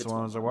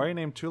someone was like, why are you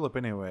named Tulip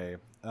anyway?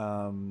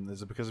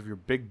 Is it because of your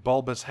big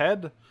bulbous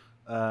head?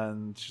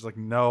 And she's like,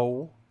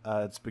 no,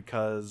 it's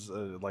because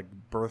like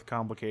birth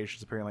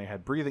complications. Apparently I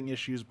had breathing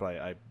issues, but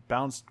I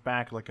bounced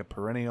back like a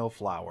perennial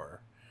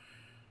flower.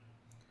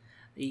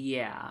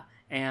 Yeah.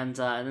 And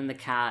then the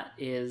cat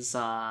is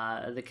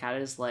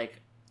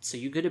like, so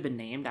you could have been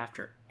named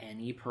after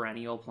any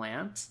perennial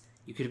plant.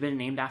 You could have been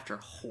named after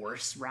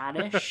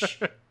horseradish.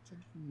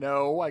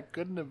 No, I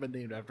couldn't have been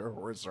named after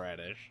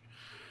horseradish.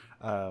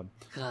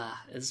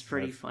 It's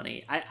pretty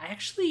funny. I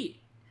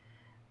actually,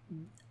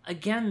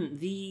 again,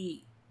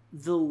 the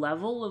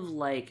level of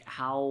like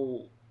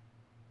how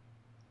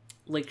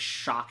like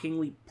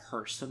shockingly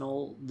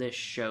personal this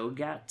show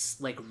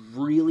gets like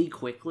really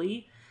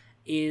quickly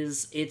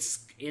is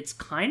it's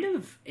kind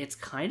of a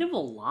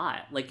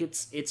lot. Like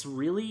it's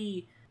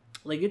really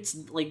like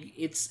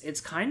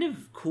it's kind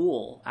of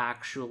cool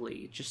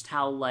actually, just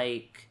how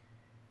like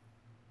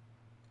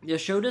the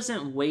show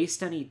doesn't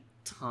waste any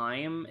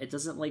time. It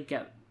doesn't like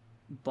get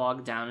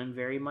bogged down in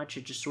very much.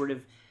 It just sort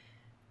of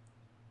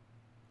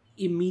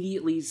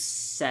immediately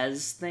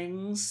says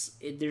things.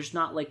 There's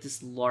not like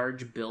this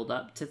large build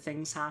up to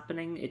things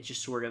happening. It's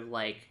just sort of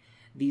like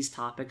these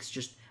topics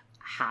just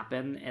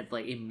happen at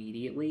like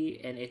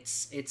immediately, and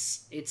it's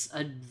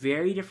a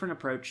very different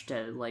approach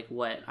to like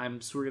what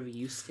I'm sort of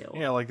used to.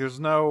 Yeah, like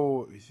there's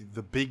no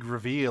the big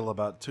reveal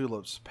about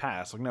Tulip's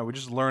past. Like no, we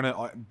just learn it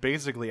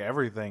basically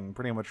everything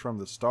pretty much from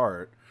the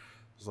start.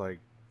 It's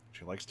like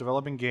she likes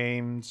developing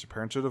games, her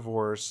parents are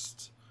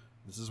divorced,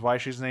 this is why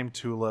she's named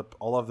Tulip,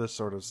 all of this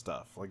sort of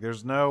stuff. Like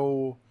there's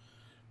no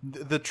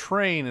the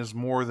train is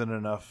more than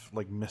enough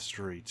like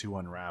mystery to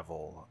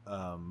unravel,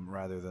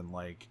 rather than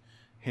like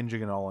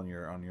hinging it all on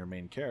your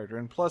main character.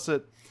 And plus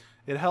it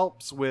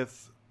helps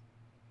with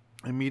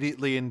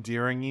immediately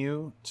endearing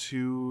you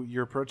to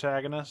your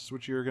protagonist,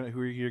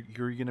 who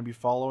you're gonna be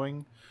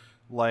following.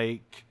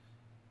 Like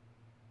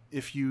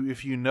if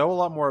you know a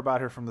lot more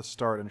about her from the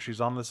start, and she's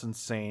on this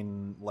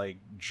insane like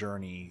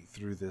journey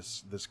through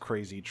this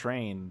crazy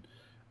train,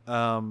 you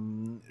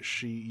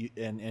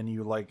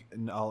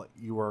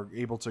are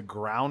able to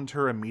ground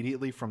her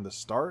immediately from the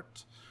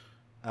start.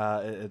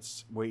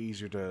 It's way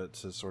easier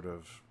to sort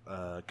of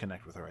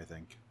connect with her, I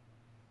think.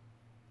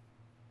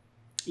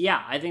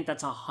 Yeah, I think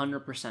that's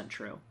 100%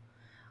 true.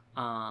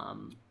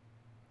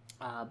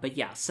 But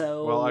yeah,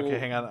 so well, okay,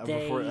 hang on.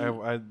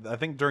 Before I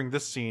think during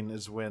this scene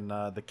is when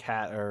the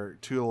cat or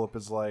Tulip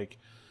is like,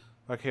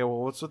 okay,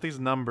 well, what's with these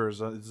numbers?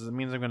 It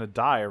means I'm going to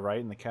die,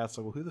 right? And the cat's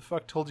like, well, who the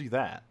fuck told you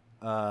that?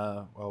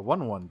 Well,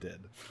 1-1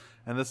 did.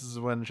 And this is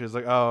when she's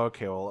like, oh,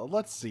 okay, well,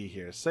 let's see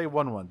here. Say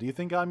 1-1. Do you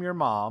think I'm your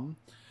mom?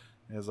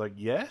 And it's like,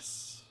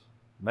 yes,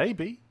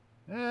 maybe.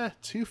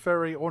 Too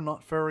furry or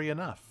not furry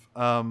enough.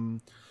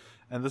 And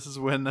this is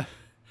when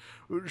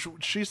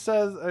she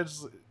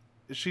says,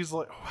 she's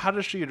like, how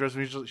does she address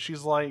me?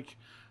 She's like,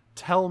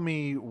 tell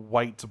me,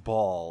 white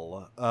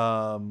ball.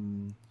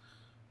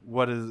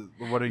 What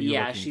are you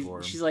looking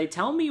for? She's like,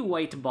 tell me,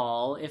 white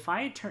ball, if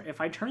I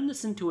turn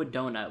this into a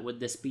donut,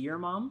 would this be your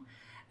mom?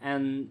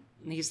 And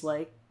he's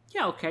like,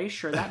 yeah, okay,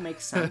 sure, that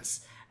makes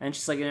sense. And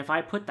she's like, and if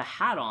I put the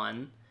hat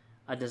on,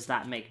 does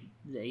that make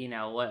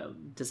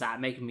does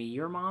that make me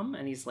your mom?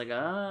 And he's like,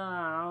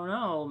 I don't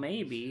know,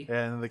 maybe.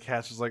 And the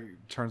cat just like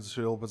turns to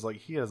Tulip, is like,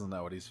 he doesn't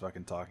know what he's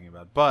fucking talking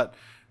about. But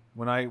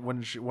when we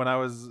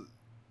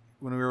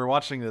were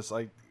watching this,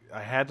 I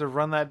had to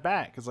run that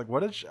back. It's like,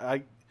 what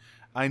did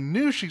I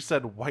knew she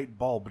said white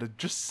ball, but it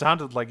just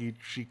sounded like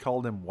she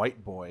called him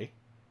white boy.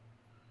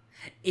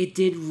 It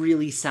did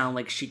really sound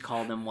like she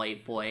called him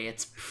white boy.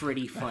 It's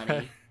pretty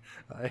funny.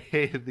 I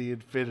hated the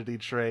Infinity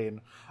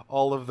Train.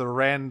 All of the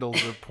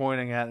Randalls are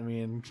pointing at me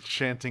and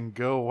chanting,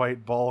 go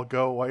white ball,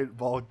 go white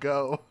ball,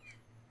 go.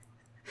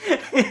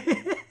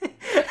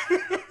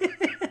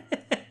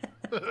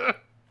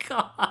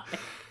 God.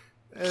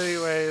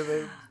 Anyway,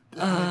 they need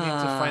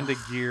to find a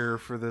gear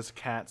for this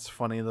cat's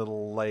funny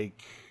little,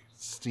 like,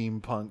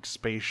 steampunk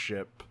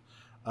spaceship.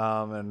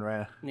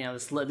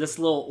 This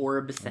little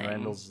orb thing.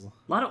 Randall's, a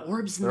lot of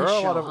orbs in there this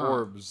are show. A lot of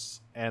orbs,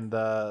 and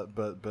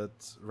but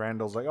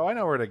Randall's like, oh, I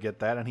know where to get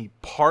that, and he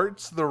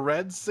parts the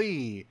Red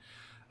Sea,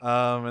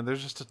 and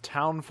there's just a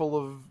town full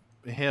of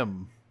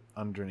him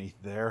underneath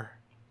there.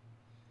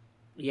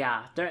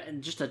 Yeah, they're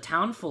just a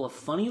town full of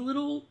funny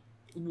little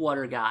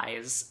water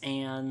guys,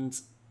 and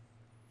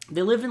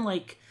they live in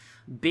like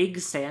big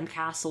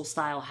sandcastle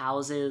style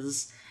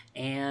houses,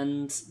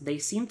 and they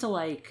seem to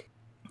like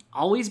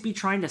always be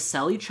trying to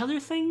sell each other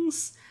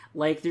things.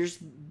 Like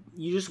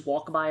you just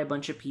walk by a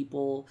bunch of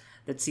people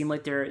that seem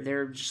like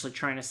they're just like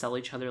trying to sell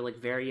each other like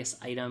various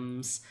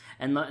items,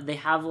 and they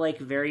have like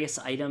various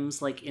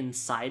items like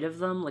inside of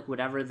them, like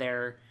whatever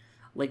their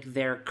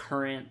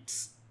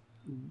current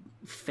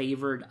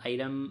favored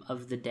item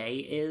of the day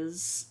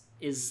is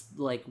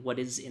like what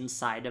is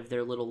inside of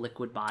their little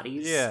liquid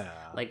bodies. Yeah,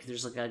 like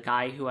there's like a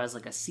guy who has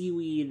like a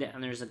seaweed,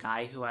 and there's a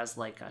guy who has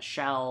like a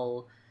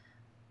shell.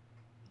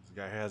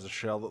 The guy has a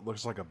shell that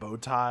looks like a bow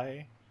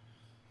tie.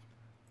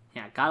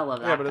 Yeah, gotta love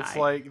that. Yeah, but guy. it's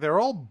like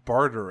they're all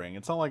bartering.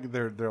 It's not like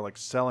they're like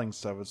selling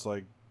stuff. It's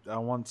like, I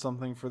want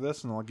something for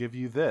this, and I'll give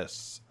you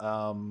this.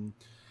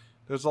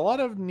 There's a lot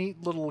of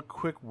neat little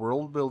quick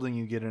world building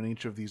you get in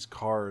each of these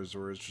cars,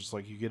 where it's just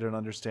like you get an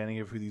understanding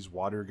of who these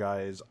water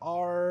guys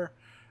are,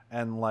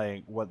 and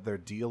like what their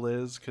deal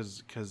is,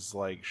 because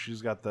like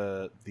she's got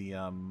the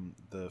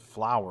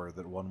flower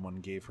that one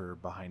gave her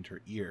behind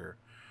her ear.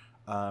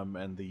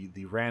 And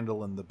the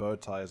Randall and the bow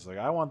tie is like,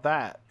 I want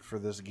that for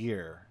this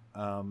gear.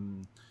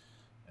 And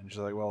she's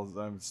like, well,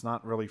 it's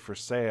not really for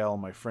sale.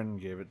 My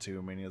friend gave it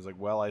to me. And he's like,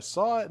 well, I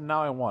saw it and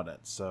now I want it.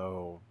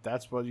 So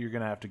that's what you're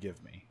going to have to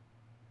give me.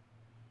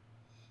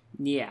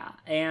 Yeah.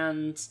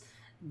 And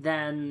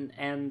then,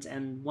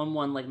 and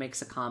one like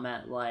makes a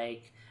comment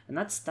like, and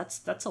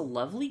that's a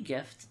lovely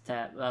gift,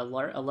 that a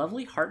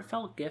lovely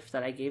heartfelt gift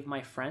that I gave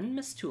my friend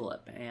Miss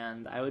Tulip.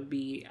 And I'd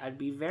be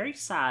very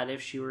sad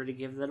if she were to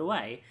give that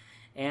away.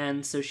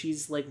 And so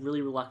she's like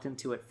really reluctant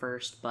to at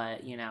first, but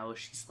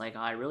she's like,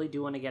 oh, I really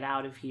do want to get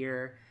out of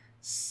here.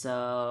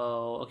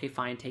 So okay,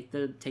 fine, take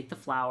the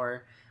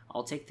flower.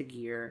 I'll take the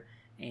gear.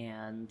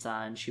 And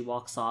she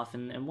walks off,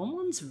 and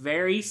One's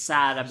very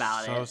sad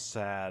about it. So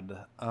sad.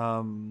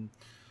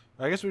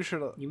 I guess we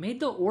should. You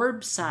made the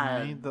orb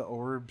sad.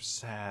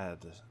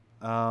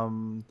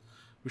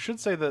 We should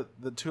say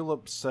that the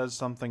Tulip says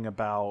something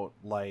about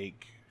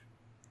like,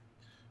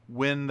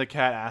 when the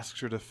cat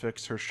asks her to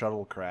fix her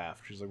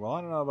shuttlecraft, she's like, well,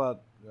 I don't know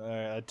about,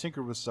 I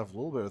tinkered with stuff a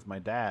little bit with my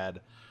dad.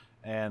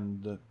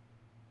 And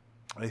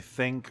I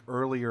think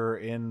earlier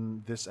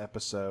in this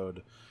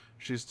episode,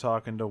 she's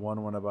talking to one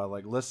about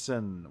like,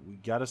 listen, we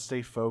got to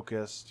stay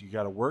focused. You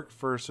got to work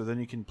first so then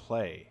you can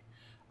play.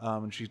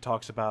 And she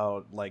talks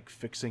about like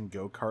fixing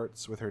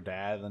go-karts with her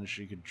dad, and then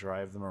she could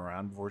drive them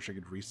around before she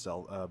could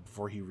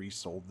before he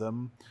resold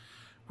them.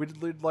 We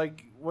did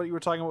like what you were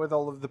talking about with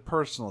all of the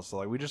personal stuff.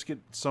 Like, we just get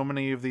so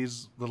many of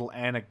these little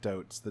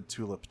anecdotes that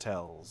Tulip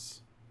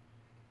tells.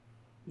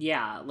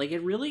 Yeah, like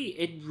it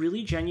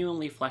really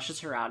genuinely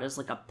fleshes her out as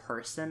like a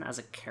person, as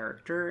a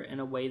character, in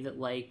a way that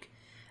like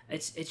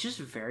it's just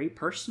very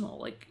personal.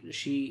 Like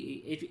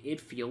it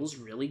feels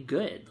really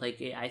good.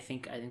 Like I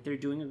think they're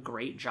doing a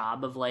great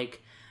job of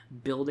like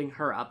building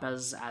her up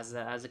as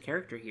a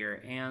character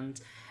here,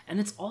 and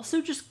it's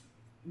also just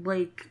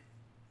like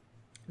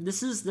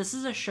this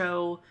is a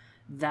show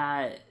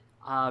that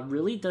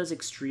really does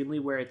extremely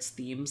wear its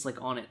themes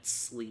like on its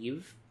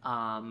sleeve.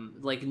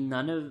 Like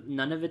none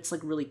of it's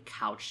like really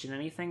couched in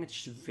anything. It's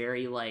just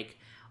very like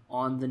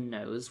on the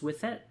nose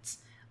with it,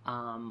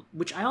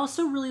 which I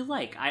also really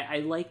like. I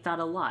like that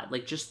a lot.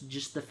 Like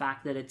just the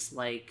fact that it's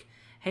like,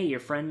 hey, your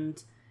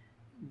friend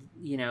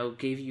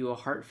gave you a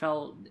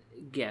heartfelt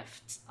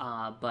gift,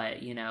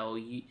 but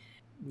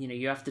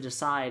you have to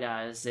decide,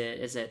 is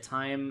it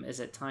time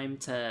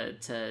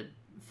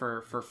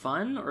for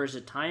fun, or is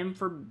it time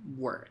for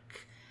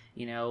work?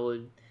 You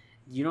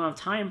don't have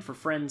time for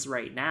friends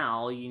right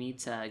now. You need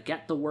to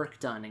get the work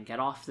done and get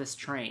off this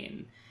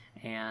train.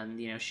 And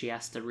she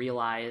has to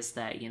realize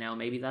that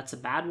maybe that's a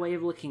bad way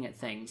of looking at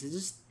things. It's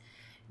just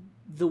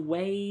the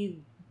way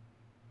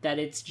that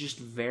it's just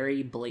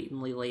very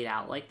blatantly laid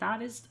out like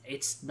that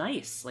it's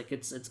nice. Like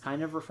it's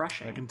kind of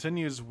refreshing. It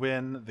continues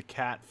when the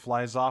cat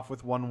flies off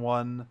with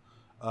 1-1.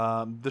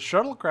 The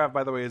shuttlecraft,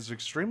 by the way, is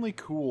extremely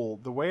cool.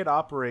 The way it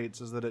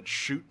operates is that it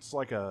shoots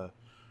like a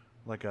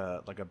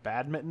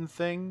badminton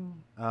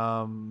thing.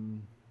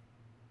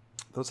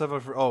 Those have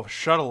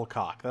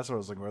shuttlecock. That's what I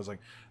was looking for. I was like,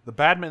 the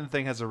badminton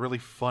thing has a really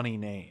funny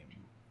name.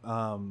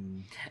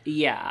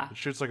 Yeah. It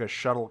shoots like a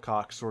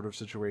shuttlecock sort of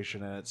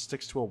situation, and it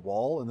sticks to a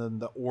wall, and then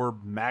the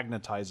orb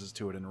magnetizes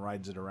to it and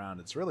rides it around.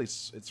 It's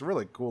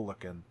really cool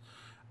looking.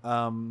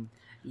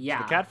 Yeah.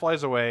 So the cat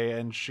flies away,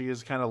 and she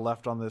is kind of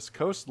left on this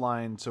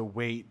coastline to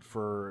wait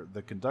for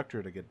the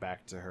conductor to get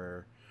back to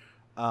her.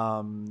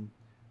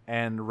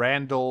 And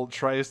Randall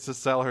tries to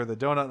sell her the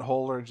donut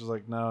holder, and she's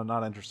like, no,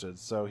 not interested.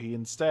 So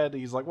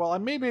he's like, well,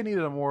 maybe I need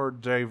a more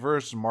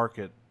diverse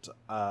market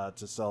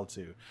to sell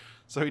to.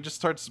 So he just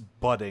starts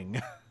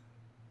budding.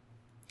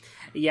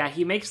 Yeah,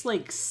 he makes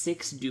like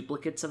 6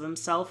 duplicates of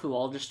himself who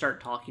all just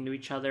start talking to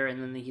each other,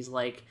 and then he's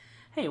like,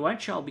 hey, why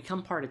don't y'all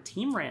become part of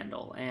Team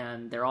Randall?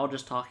 And they're all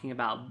just talking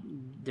about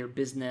their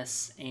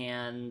business,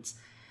 and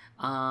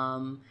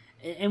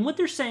what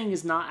they're saying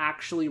is not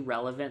actually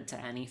relevant to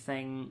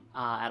anything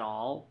at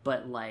all,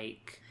 but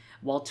like,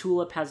 while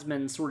Tulip has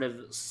been sort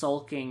of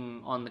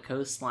sulking on the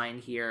coastline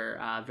here,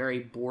 very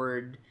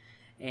bored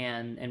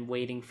and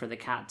waiting for the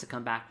cat to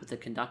come back with the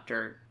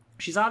conductor,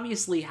 she's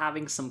obviously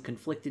having some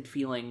conflicted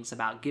feelings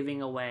about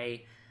giving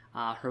away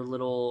her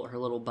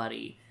little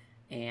buddy,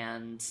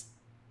 and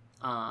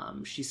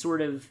she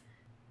sort of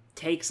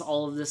takes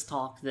all of this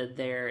talk that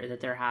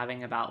they're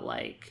having about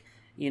like,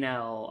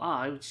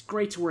 it's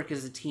great to work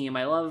as a team.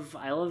 I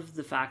love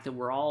the fact that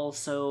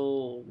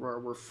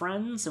we're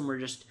friends and we're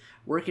just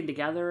working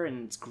together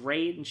and it's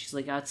great. And she's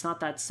like, it's not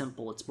that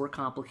simple. It's more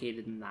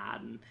complicated than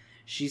that. And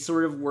she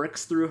sort of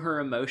works through her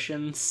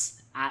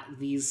emotions at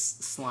these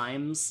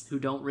slimes who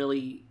don't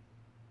really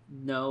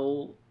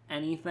know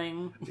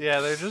anything.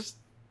 Yeah, they're just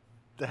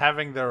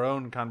having their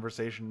own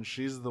conversation.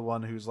 She's the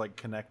one who's like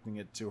connecting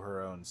it to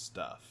her own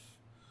stuff.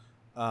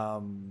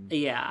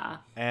 Yeah.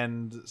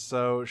 And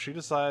so she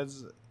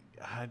decides,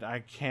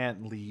 I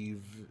can't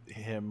leave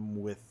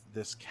him with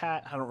this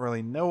cat. I don't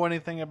really know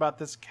anything about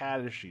this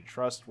cat. Is she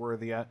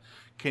trustworthy?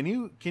 Can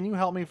you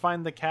help me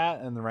find the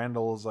cat? And the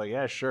Randall is like,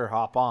 yeah, sure,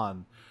 hop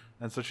on.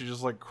 And so she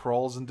just like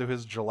crawls into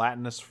his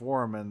gelatinous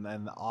form,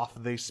 and off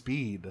they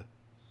speed.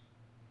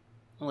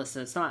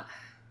 Listen, it's not.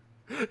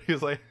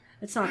 He's like,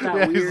 it's not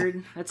that weird.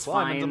 Like, it's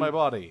climb fine. into my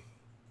body.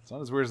 It's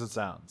not as weird as it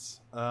sounds.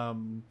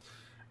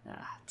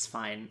 It's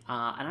fine.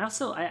 And I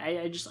also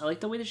I like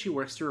the way that she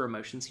works through her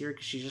emotions here,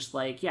 because she's just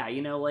like, yeah,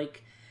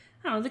 like,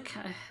 I don't know,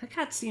 the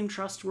cat seemed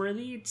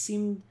trustworthy. It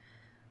seemed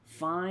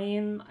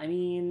fine. I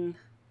mean,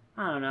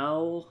 I don't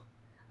know.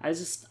 I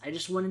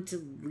just wanted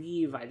to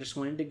leave. I just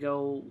wanted to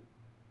go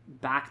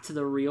back to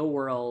the real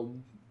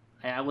world.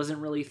 I wasn't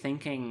really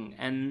thinking,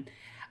 and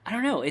I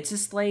don't know. It's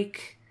just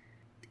like,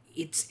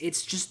 it's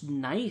just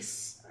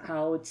nice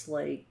how it's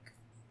like,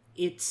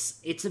 it's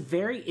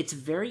very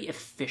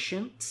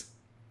efficient.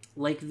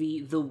 Like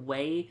the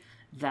way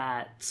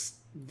that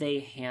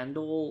they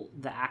handle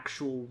the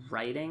actual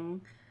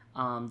writing,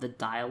 the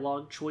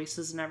dialogue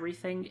choices and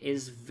everything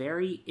is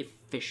very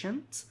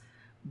efficient,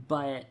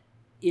 but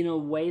in a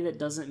way that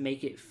doesn't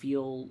make it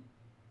feel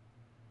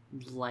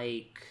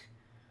like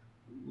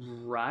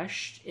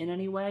rushed in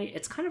any way.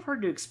 It's kind of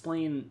hard to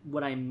explain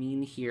what I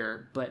mean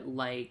here, but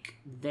like,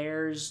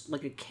 there's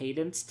like a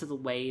cadence to the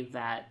way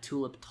that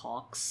Tulip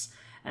talks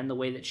and the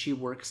way that she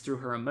works through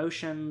her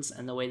emotions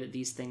and the way that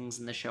these things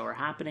in the show are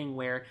happening,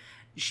 where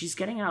she's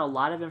getting out a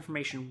lot of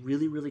information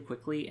really, really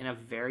quickly in a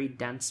very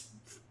dense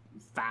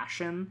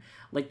fashion.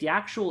 Like, the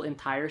actual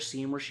entire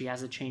scene where she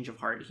has a change of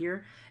heart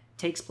here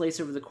takes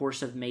place over the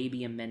course of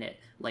maybe a minute,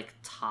 like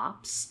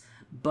tops,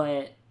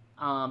 but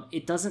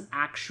it doesn't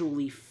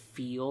actually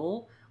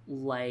feel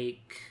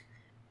like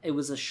it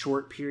was a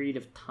short period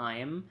of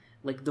time.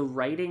 Like, the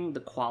writing, the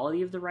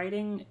quality of the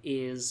writing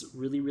is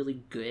really,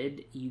 really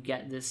good. You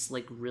get this,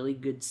 like, really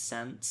good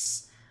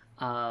sense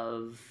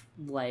of,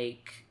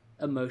 like,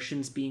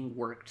 emotions being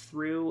worked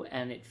through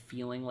and it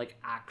feeling like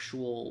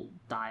actual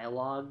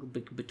dialogue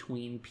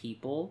between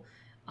people,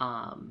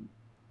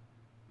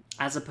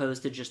 as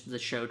opposed to just the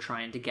show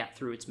trying to get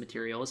through its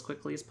material as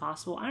quickly as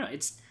possible. I don't know,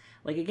 it's,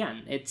 like,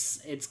 again,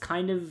 it's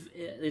kind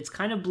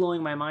of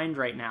blowing my mind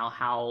right now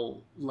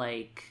how,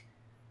 like,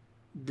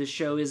 the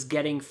show is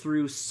getting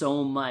through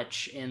so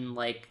much in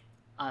like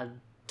a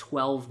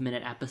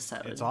 12-minute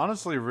episode. It's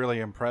honestly really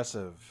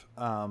impressive,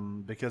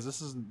 because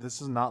this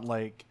is not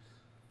like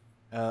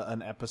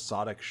an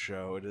episodic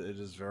show. It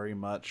is very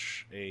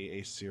much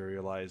a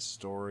serialized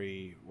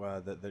story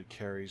that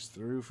carries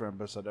through from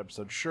episode to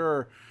episode.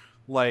 Sure,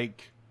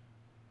 like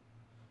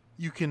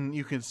you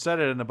can set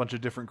it in a bunch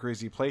of different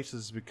crazy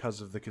places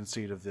because of the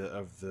conceit of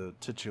the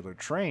titular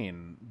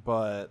train,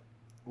 but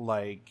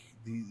like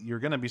you're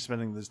going to be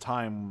spending this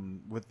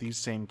time with these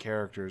same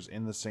characters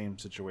in the same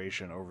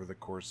situation over the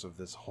course of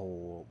this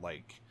whole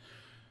like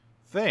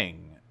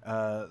thing.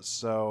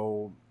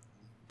 So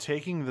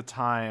taking the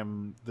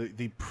time,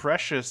 the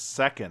precious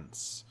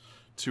seconds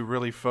to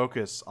really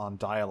focus on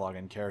dialogue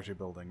and character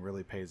building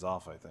really pays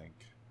off, I think.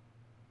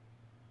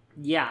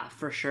 Yeah,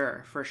 for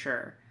sure, for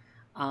sure.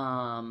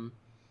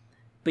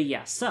 But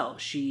yeah, so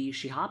she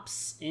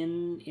hops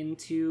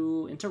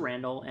into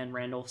Randall, and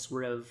Randall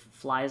sort of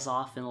flies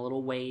off in a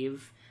little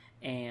wave,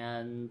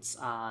 and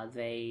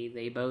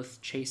they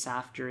both chase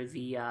after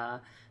the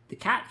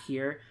cat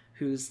here,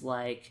 who's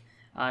like,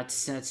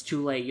 it's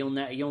too late.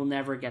 You'll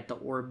never get the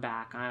orb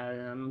back.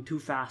 I'm too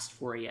fast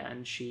for you.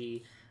 And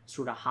she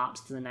sort of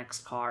hops to the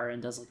next car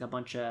and does like a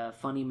bunch of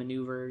funny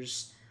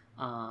maneuvers.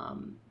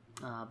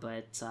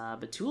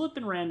 But Tulip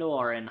and Randall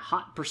are in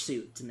hot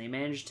pursuit, and they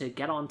manage to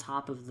get on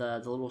top of the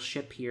little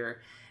ship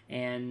here.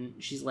 And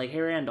she's like,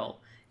 "Hey, Randall,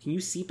 can you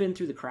seep in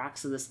through the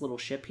cracks of this little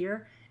ship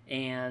here?"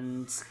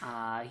 And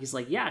he's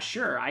like, "Yeah,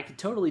 sure, I could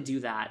totally do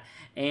that."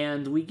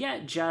 And we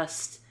get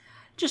just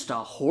a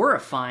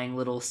horrifying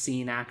little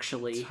scene,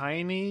 actually.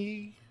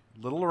 Tiny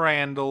little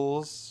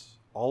Randalls.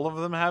 All of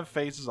them have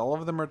faces. All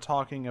of them are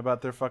talking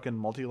about their fucking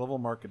multi-level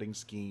marketing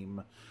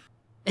scheme.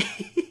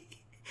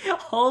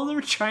 All of them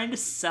are trying to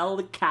sell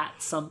the cat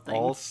something.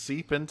 All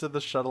seep into the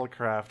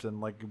shuttlecraft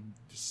and like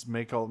just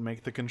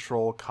make the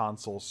control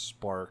console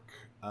spark.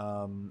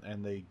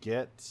 And they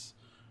get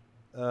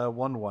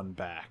 1-1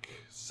 back.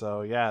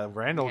 So yeah,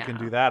 Randall can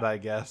do that, I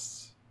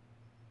guess.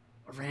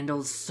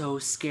 Randall's so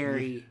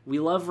scary. We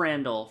love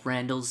Randall.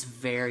 Randall's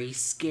very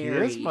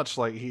scary.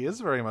 He is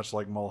very much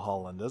like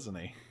Mulholland, isn't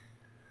he?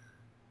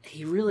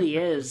 He really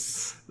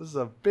is. This is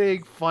a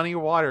big, funny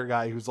water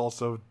guy who's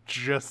also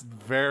just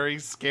very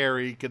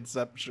scary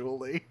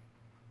conceptually.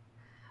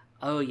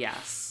 Oh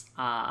yes.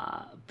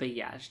 But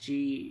yeah,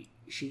 she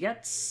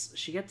gets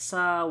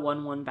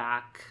 1-1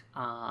 back.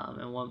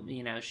 And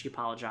one, she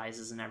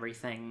apologizes and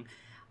everything.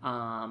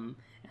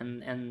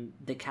 And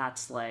the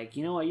cat's like,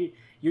 you know what,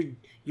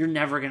 you're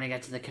never gonna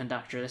get to the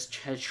conductor. This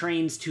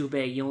train's too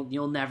big.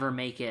 You'll never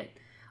make it.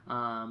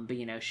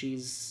 But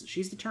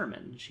she's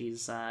determined.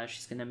 She's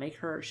gonna make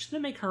her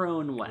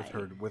own way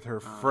with her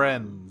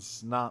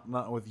friends,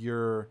 not with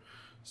your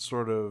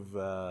sort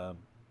of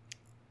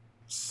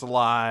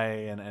sly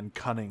and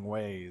cunning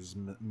ways,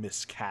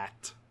 Miss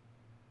Cat.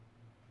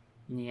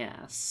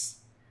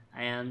 Yes.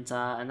 And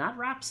that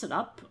wraps it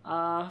up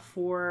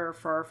for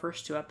our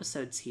first 2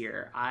 episodes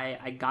here.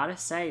 I gotta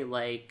say,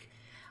 like,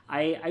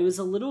 I was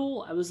a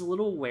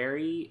little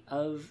wary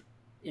of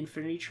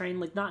Infinity Train,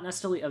 like not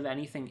necessarily of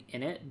anything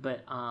in it,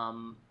 but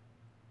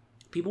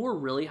people were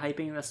really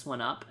hyping this one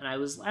up, and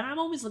I'm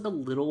always like a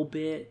little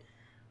bit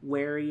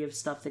wary of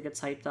stuff that gets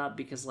hyped up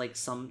because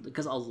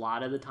a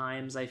lot of the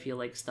times I feel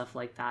like stuff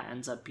like that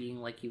ends up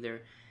being like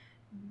either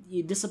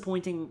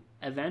disappointing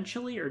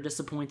eventually or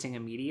disappointing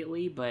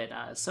immediately,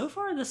 but so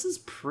far this is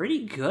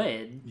pretty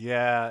good.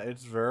 Yeah,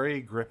 it's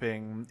very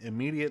gripping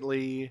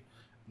immediately.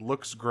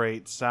 Looks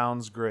great,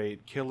 sounds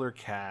great, killer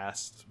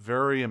cast,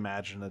 very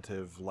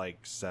imaginative like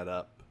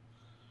setup.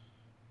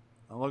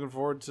 I'm looking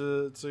forward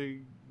to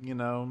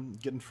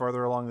getting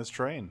farther along this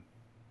train.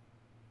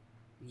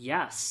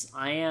 Yes,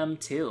 I am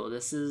too.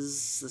 This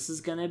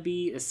is gonna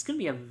be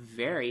a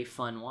very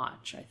fun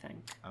watch, I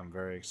think. I'm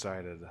very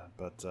excited,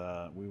 but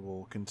we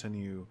will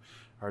continue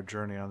our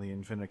journey on the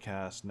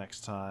Infinicast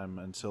next time.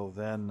 Until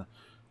then,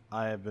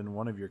 I have been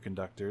one of your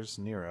conductors,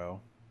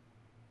 Nero.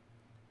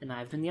 And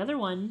I've been the other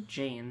one,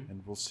 Jane.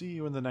 And we'll see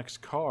you in the next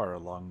car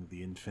along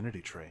the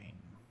Infinity Train.